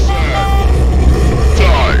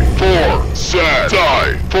Die for sad.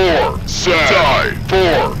 Die for sad. Die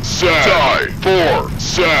for sad. Die for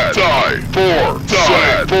sad. Die for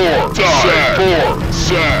sad. Die for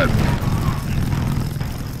sad.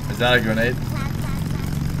 Is that a grenade?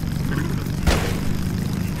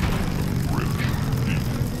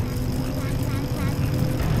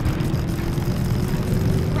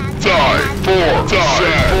 Die for sad.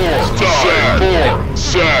 Die for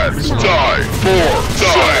sad. Die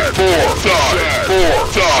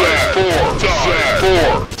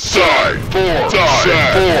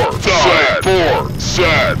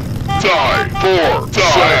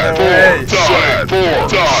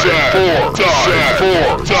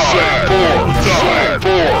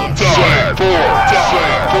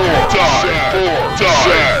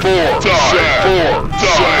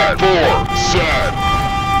for sad.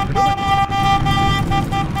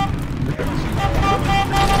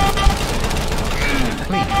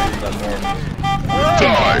 Please that norm.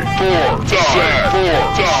 Die 4, sad 4,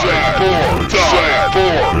 sad 4, sad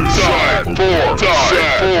 4, sad 4, sad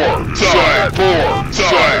 4, sad 4,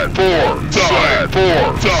 sad 4, sad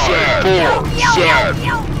 4, sad 4, sad.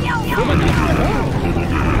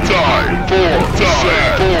 Die 4,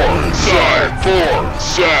 sad 4, sad 4,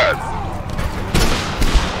 sad.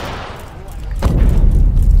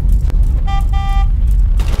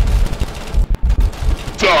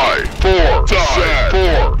 Die 4, sad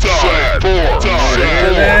 4, sad 4, sad 4,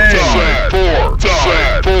 sad 4, sad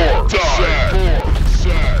 4, sad 4,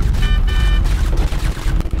 sad.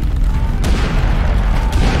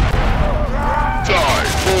 Die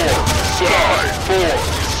 4, sad 4,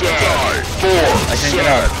 sad 4, I can't get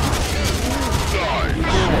out.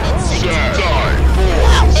 sad, die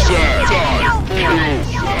 4, sad, die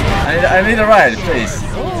 4. I need a ride, please.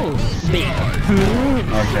 Oh, big.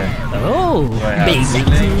 Okay. Oh, Do I have big.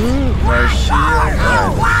 healing? Where's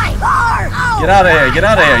shield? Get out of here! Get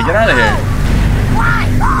out of here! Get out of here!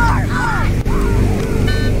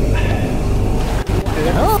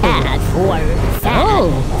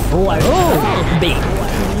 Big.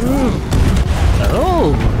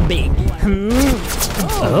 Oh, big.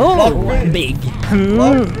 Oh, big.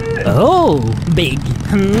 Oh, big.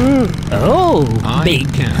 Oh, I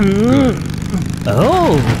big. can. Good.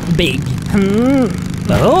 Oh, big.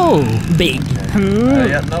 Oh, big. I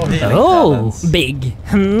got no healing Oh, talents. big.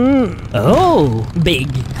 Oh, big.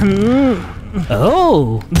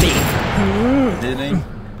 Oh, big. Healing.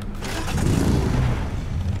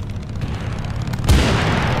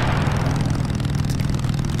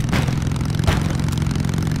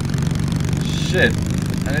 Shit.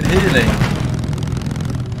 I need healing.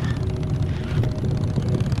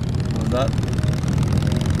 What's that?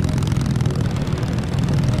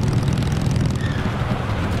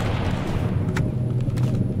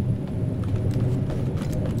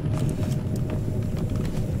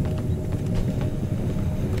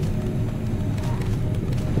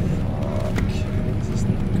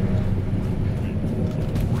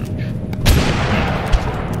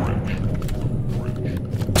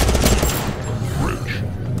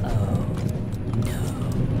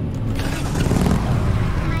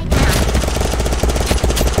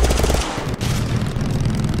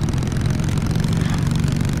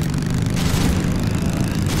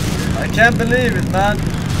 I can't believe it, man.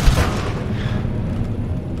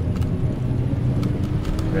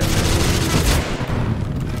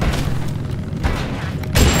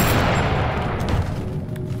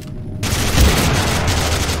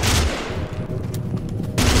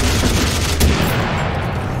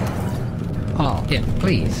 All in,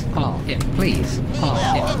 please. All in, please. All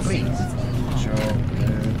in, please.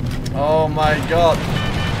 Oh my god.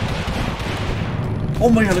 Oh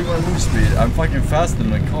my god, look at my move speed. I'm fucking faster than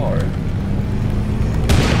my car.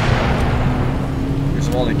 Because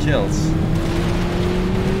of all the kills.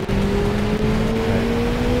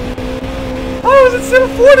 How is it still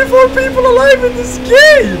 44 people alive in this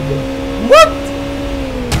game? What?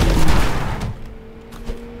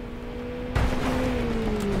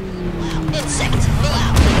 Insect, move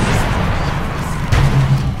out.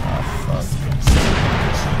 Ah, fuck.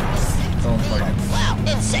 Don't fucking... Wow,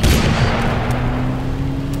 insect.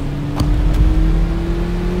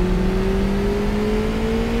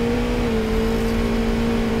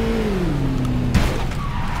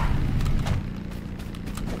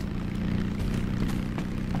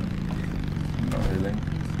 No healing.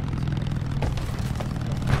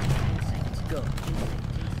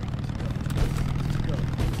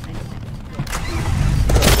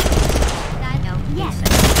 Yes.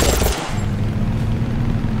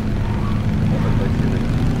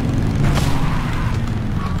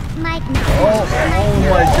 Might not. Oh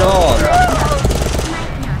my god!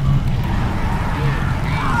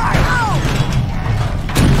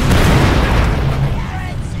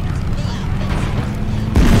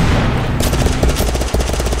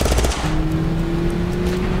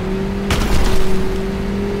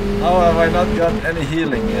 How have I not gotten any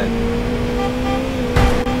healing yet?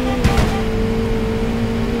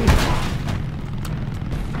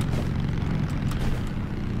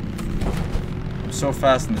 I'm so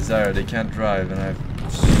fast in this area, they can't drive, and I have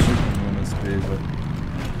super movement speed, but...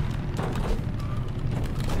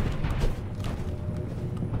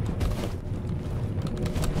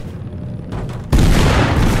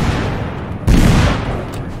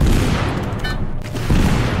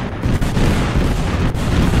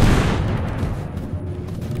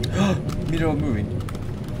 Meteor moving.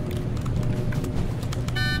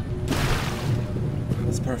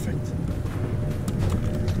 That's perfect.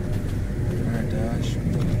 Air dash.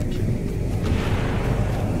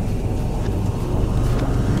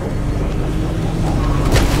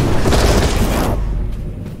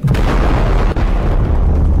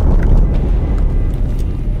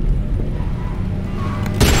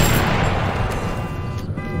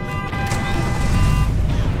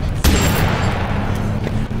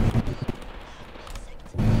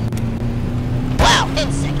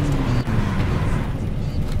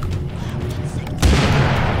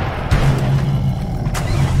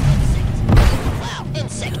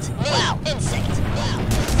 Insect. Wow.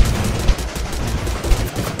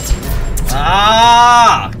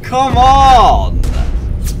 Ah, come on!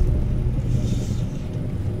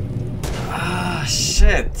 Ah,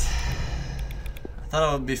 shit. I thought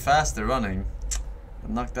I would be faster running.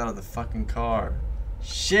 I'm knocked out of the fucking car.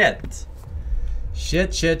 Shit.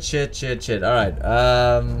 Shit. Alright,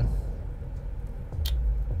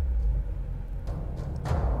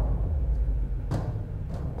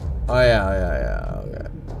 Oh yeah,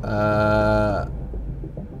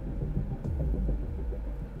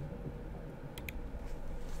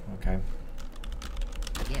 okay. Okay.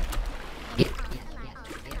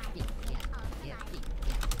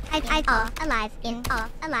 Alive in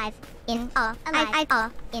alive in alive in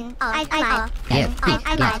alive in alive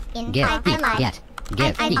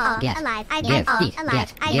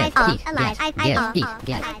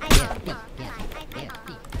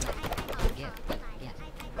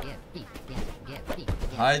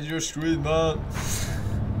Hide your screen, man.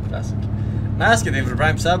 Classic. Masking for the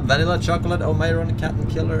prime sub, vanilla, chocolate, O'Mayron, Captain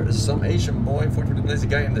Killer, some Asian boy, 420 plays a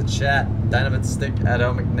guy in the chat, Dynamite Stick,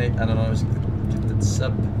 Atomic Nate, I don't know, gifted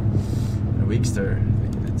sub, and Weekster, I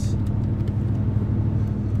think it's.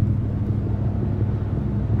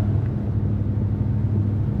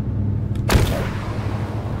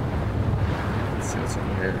 Let's see what's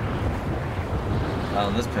over here.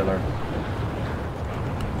 On this pillar.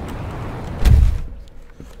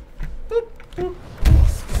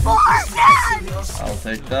 I'll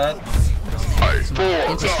take that.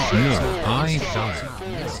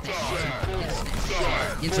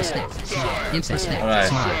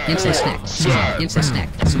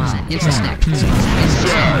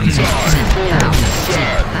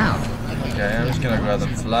 Okay, I'm just gonna grab the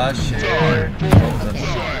flash here.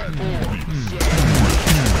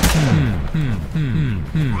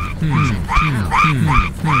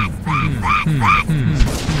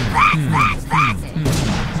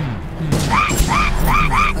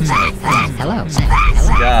 Hello. This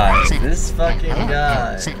guy, this fucking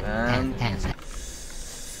guy, man.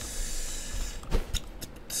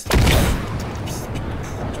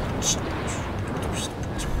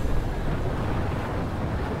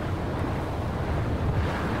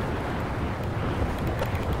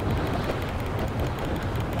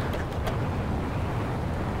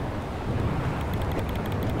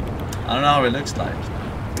 I don't know how it looks like.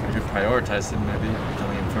 I could prioritize it, maybe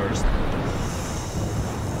killing him first. I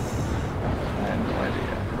have no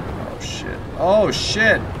idea. Oh shit. Oh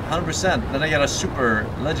shit! 100%. Then I get a super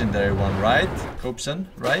legendary one, right? Copson,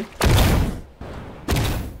 right?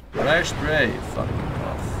 Rare spray. Fuck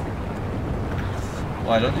off.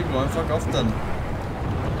 Why don't you go and fuck off then?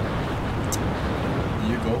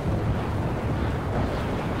 You go.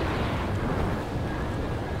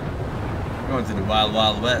 Going to the wild,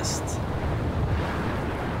 wild west.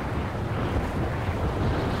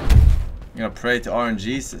 I'm gonna pray to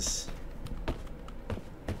RNGesus.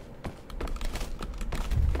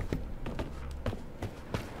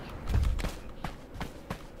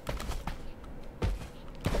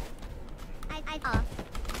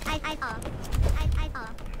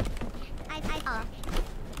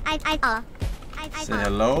 Say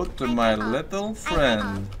hello to my little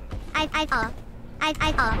friend. Where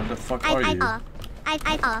the fuck are you?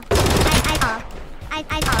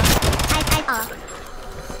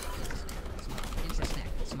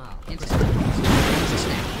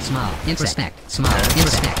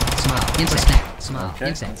 Okay,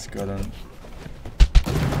 let's go then.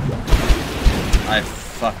 I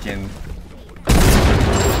fucking...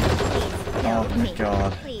 Oh my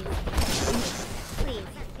god.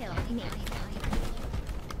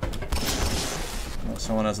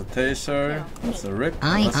 Someone has a taser. That's a rip.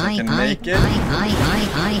 Unless I can make it.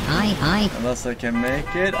 Unless I can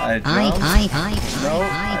make it, I jump. No,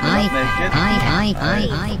 I cannot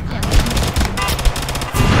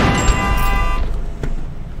make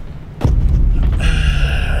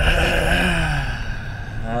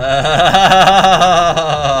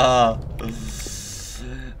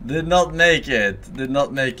it. Did not make it. Did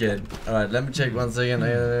not make it. Alright, let me check one second.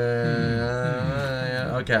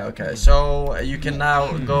 Okay. So you can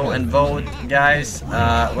now go and vote, guys.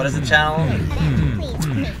 What is the channel?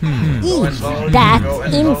 Go and vote. That go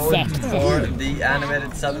and insect. vote for the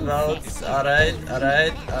animated sub votes. Alright.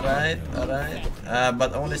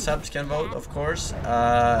 But only subs can vote, of course.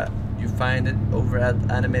 You find it over at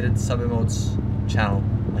Animated Sub Emotes channel.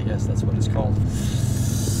 I guess that's what it's called.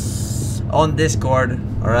 On Discord,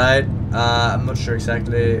 alright? I'm not sure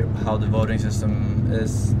exactly how the voting system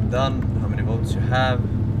is done, how many votes you have,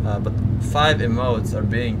 but 5 emotes are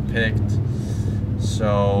being picked.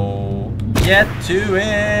 So, get to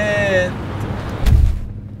it!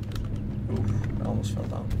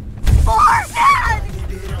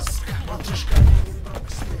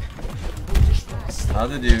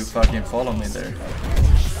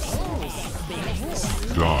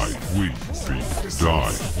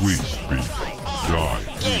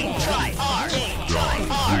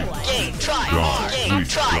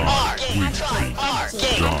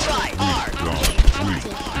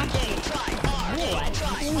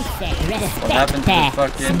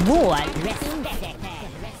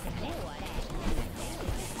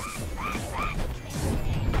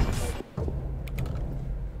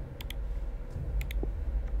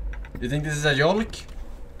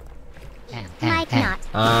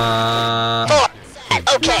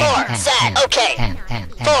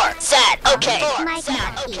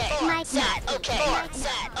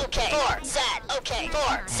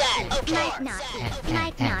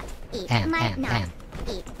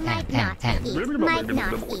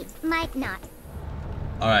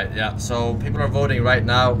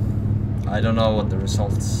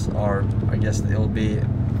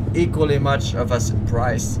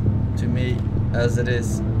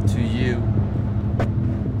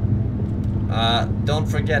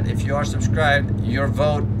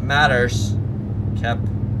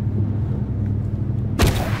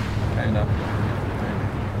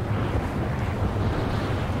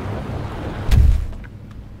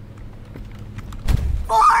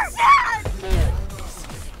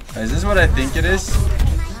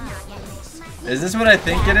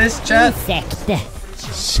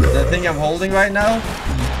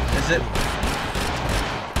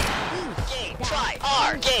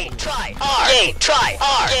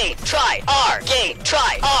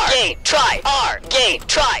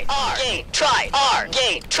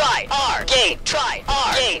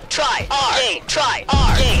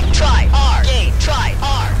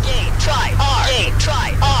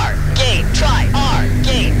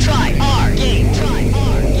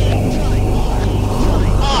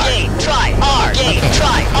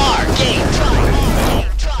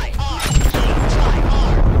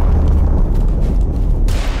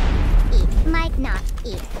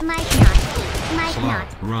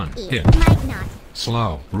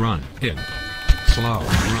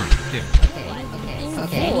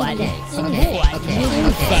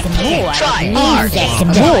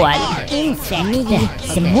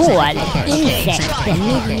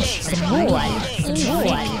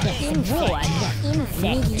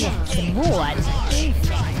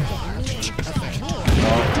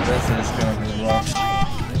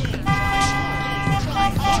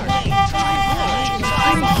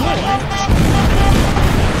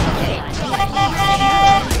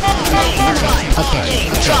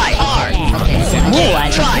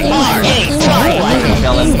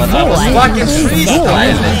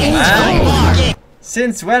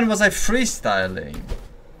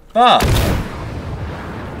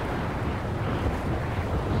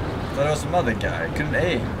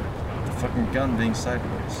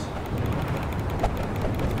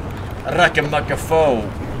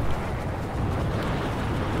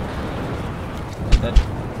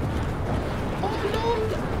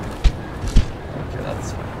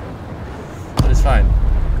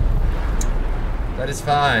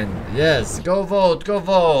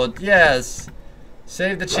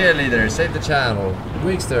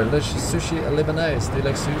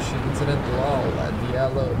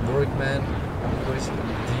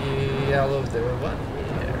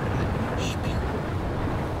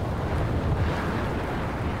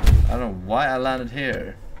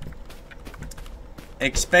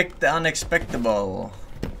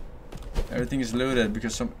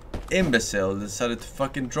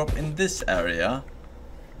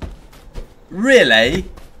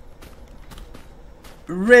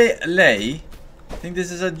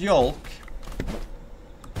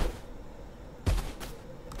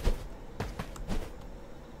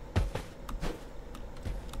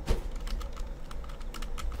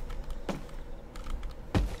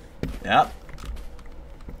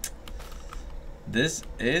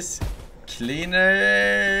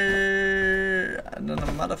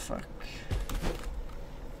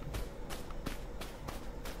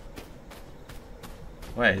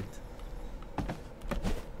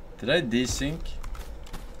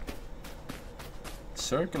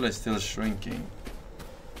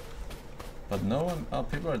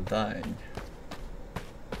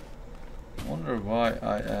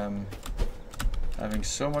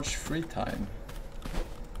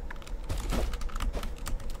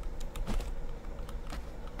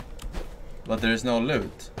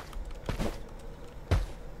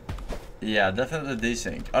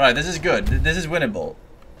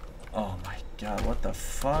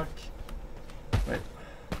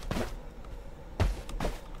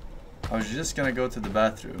 I was just gonna go to the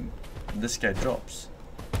bathroom, and this guy drops.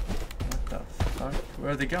 What the fuck?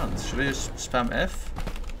 Where are the guns? Should I just spam F?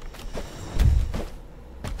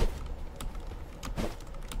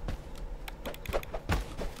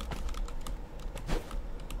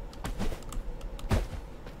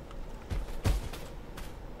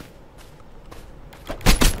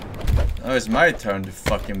 Oh, it's my turn to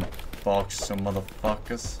fucking box some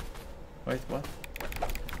motherfuckers. Wait, what?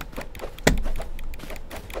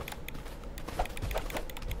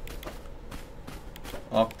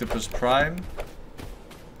 Octopus Prime.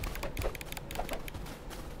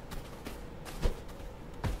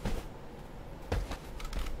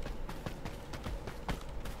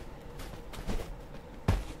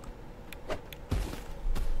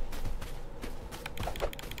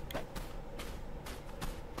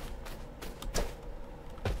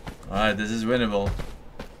 Alright, this is winnable.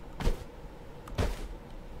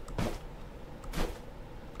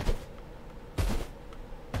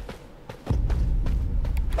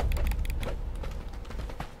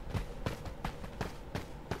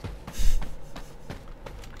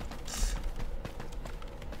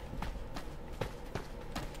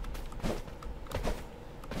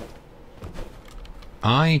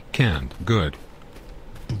 I can't. Good.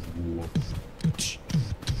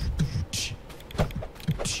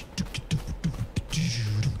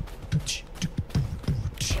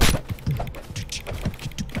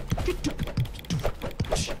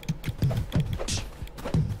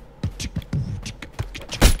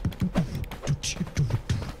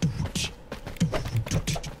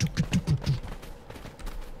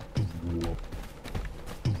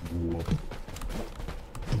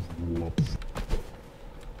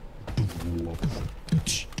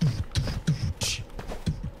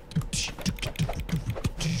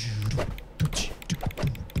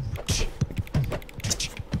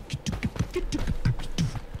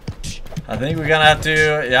 I think we're gonna have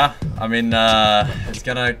to, yeah, I mean, it's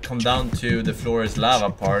gonna come down to the floor is lava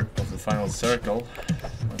part of the final circle.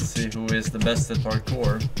 Let's see who is the best at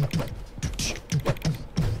parkour.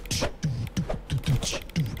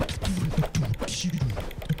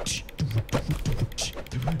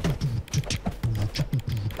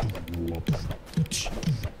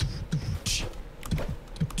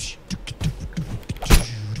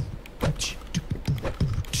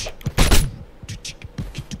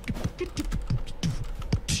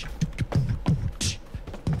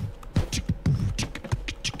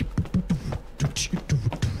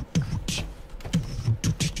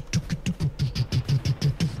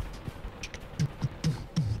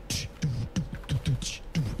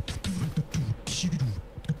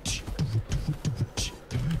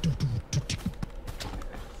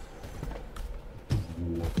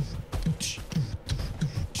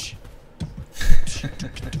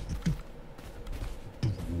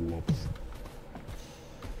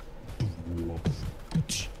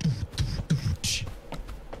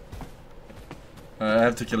 I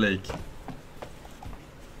have to kill Lake.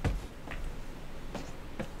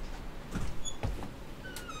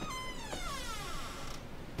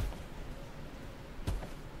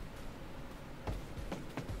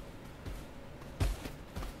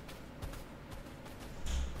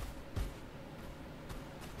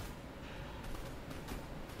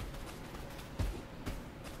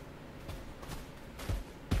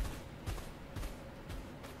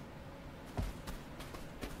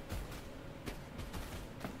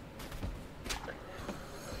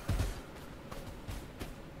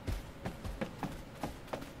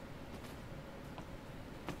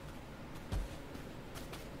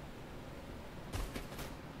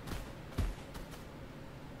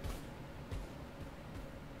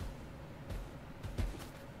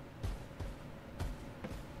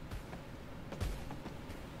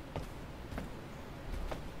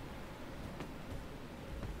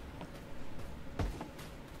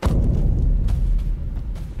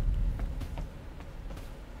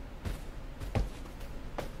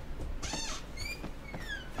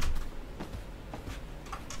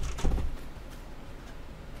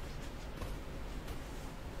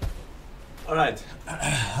 Alright,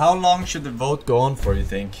 how long should the vote go on for, you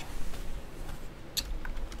think?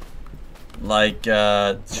 Like,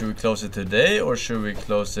 should we close it today or should we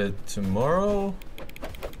close it tomorrow?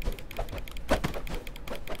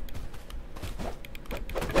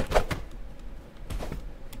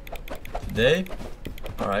 Today?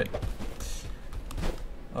 Alright.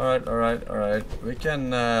 Alright. We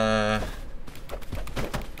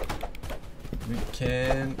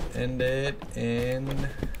can end it in...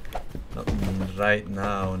 Not right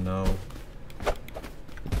now, no.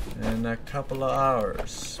 In a couple of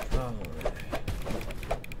hours, probably.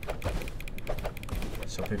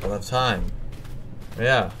 so people have time.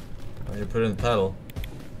 Yeah, I should put it in the title.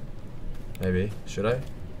 Maybe, should I?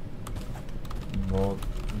 No.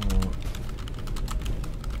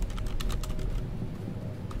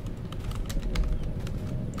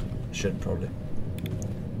 Should probably.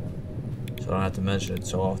 So I don't have to mention it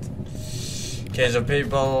so often. Okay, so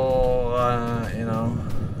people, you know,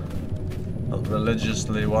 not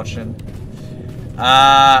religiously watching.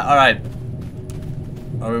 Alright.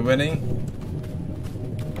 Are we winning?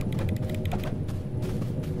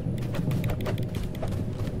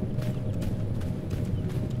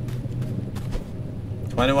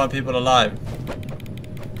 "21 people alive."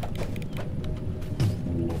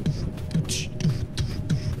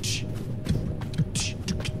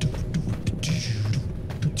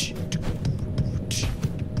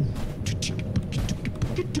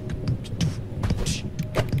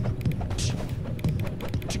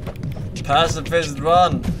 Pacifist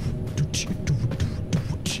run.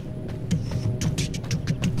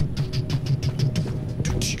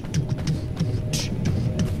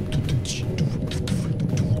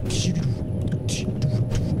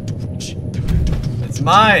 It's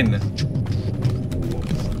mine.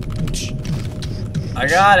 I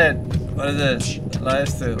got it. What is it?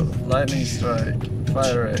 Lifesteal, lightning strike,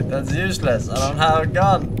 fire rate. That's useless. I don't have a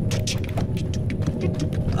gun.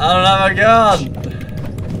 I don't have a gun.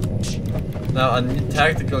 Now a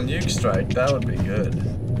tactical nuke strike, that would be good.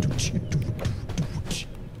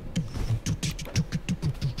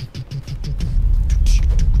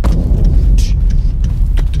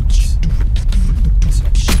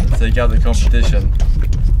 Take out the competition.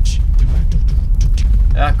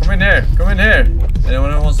 Yeah, come in here, come in here.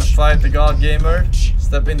 Anyone who wants to fight the God Gamer,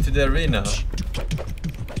 step into the arena.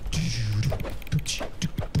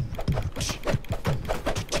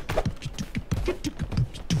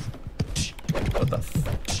 What the f...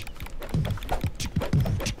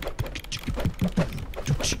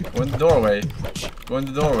 Go in the doorway. Go in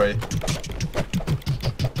the doorway.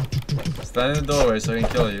 Stand in the doorway so I can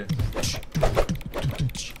kill you.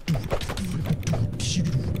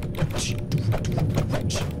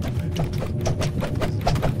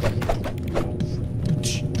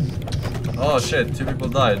 Oh shit, 2 people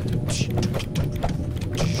died.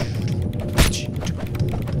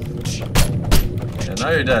 Yeah, now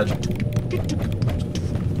you're dead.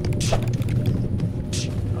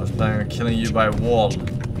 I was planning on killing you by wall.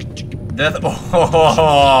 Death.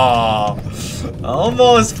 Oh! I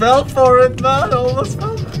almost fell for it, man. I almost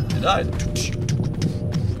fell for it. You died.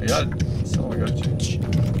 You got it. Someone got you.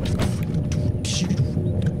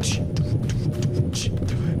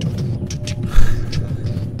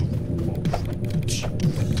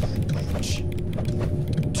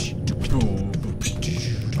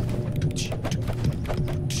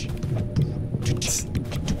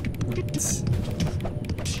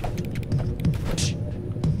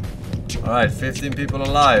 Alright, 15 people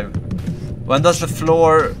alive. When does the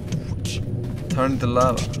floor turn to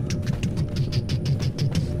lava?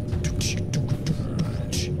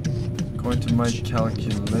 Going to my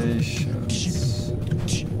calculations.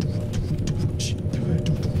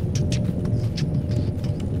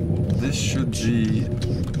 This should be...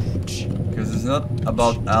 because it's not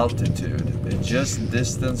about altitude, it's just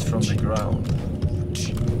distance from the ground.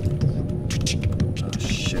 Oh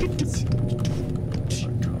shit.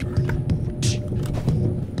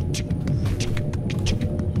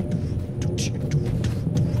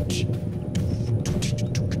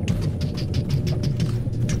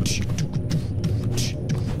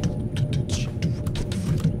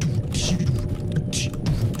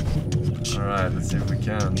 Let's see if we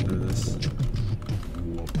can do this.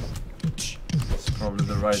 It's probably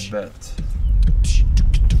the right bet.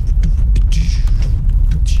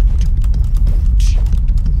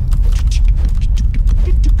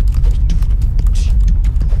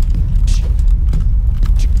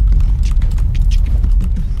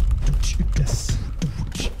 Yes.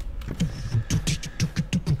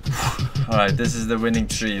 Alright, this is the winning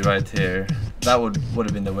tree right here. That would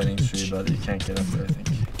have been the winning tree, but you can't get up there, I think.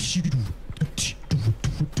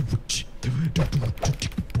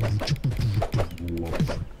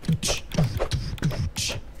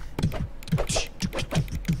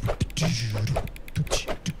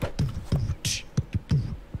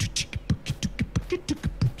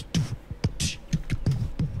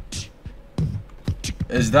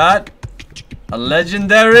 Is that a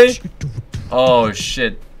legendary? Oh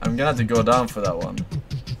shit, I'm gonna have to go down for that one.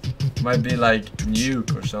 Might be like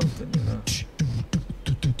nuke or something, you know.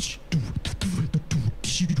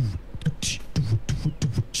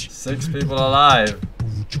 6 people alive.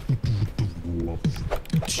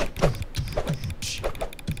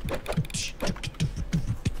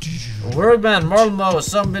 Wordman, Marlmo,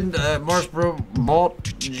 Sunbin, Marsbro, bought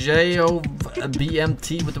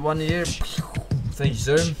JOBMT with 1 year. Thank you,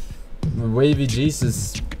 sir. Wavy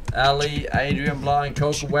Jesus, Ali, Adrian Blanc, and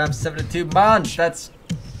Coco Wham, 72 months. That's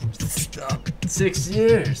 6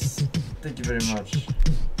 years. Thank you very much.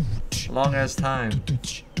 Long ass time.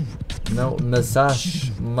 No massage.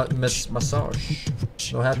 Massage.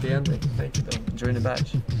 No happy ending. Thank you, though. Enjoying the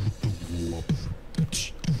badge.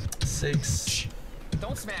 6.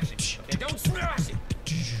 Don't smash it. Okay, don't smash it.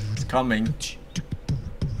 It's coming.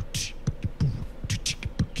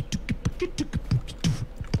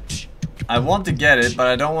 I want to get it, but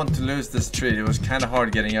I don't want to lose this tree. It was kind of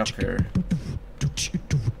hard getting up here.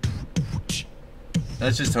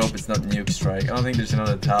 Let's just hope it's not Nuke Strike. I don't think there's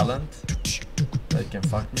another talent that can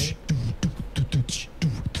fuck me.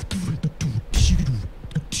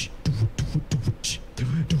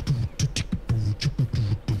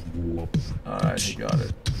 Alright, he got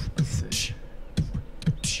it. Let's see.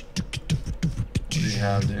 What do you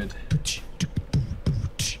have, dude?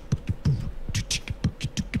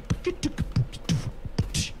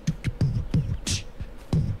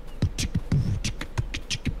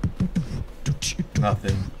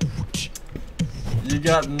 Nothing. You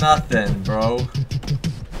got nothing, bro.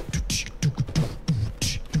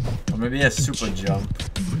 Or maybe a super jump.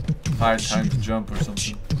 5 times jump or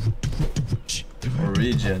something. Or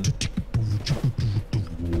regen.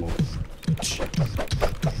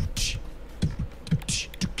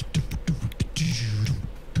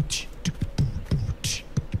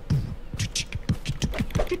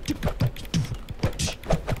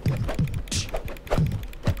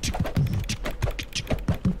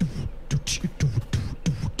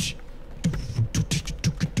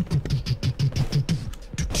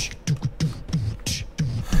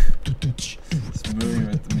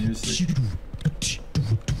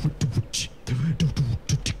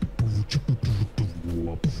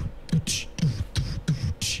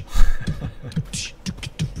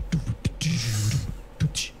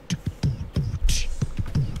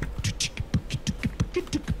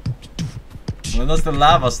 When does the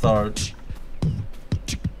lava start?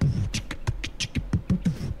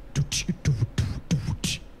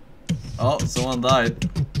 Oh, someone died.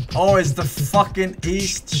 Oh, it's the fucking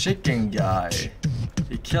East Chicken guy.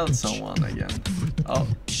 He killed someone again. Oh,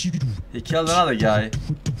 he killed another guy.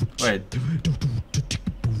 Wait.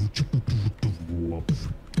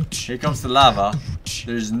 Here comes the lava.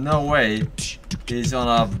 There's no way he's on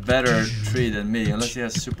a better tree than me, unless he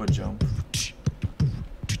has super jump.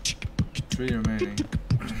 3 remaining.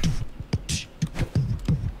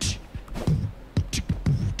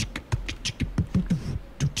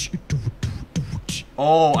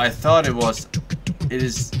 Oh, I thought it was. It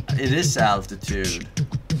is altitude.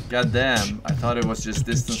 God damn! I thought it was just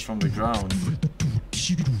distance from the ground.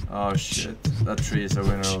 Oh shit! That tree is a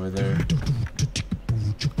winner over there.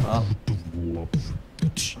 Well,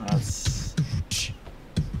 that's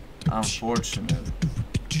unfortunate.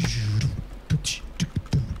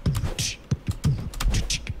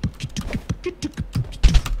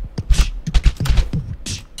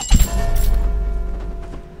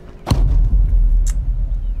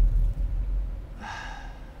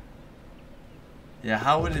 Yeah,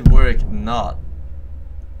 how would it work not?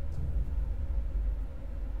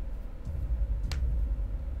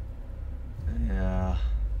 Yeah.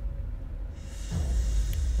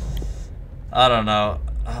 I don't know.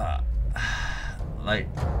 Like,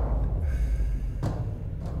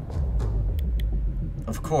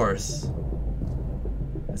 of course.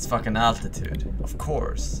 It's fucking altitude. Of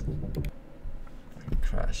course. Fucking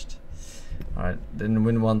crashed. Alright, didn't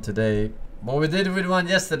win one today. But we did win one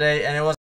yesterday, and it was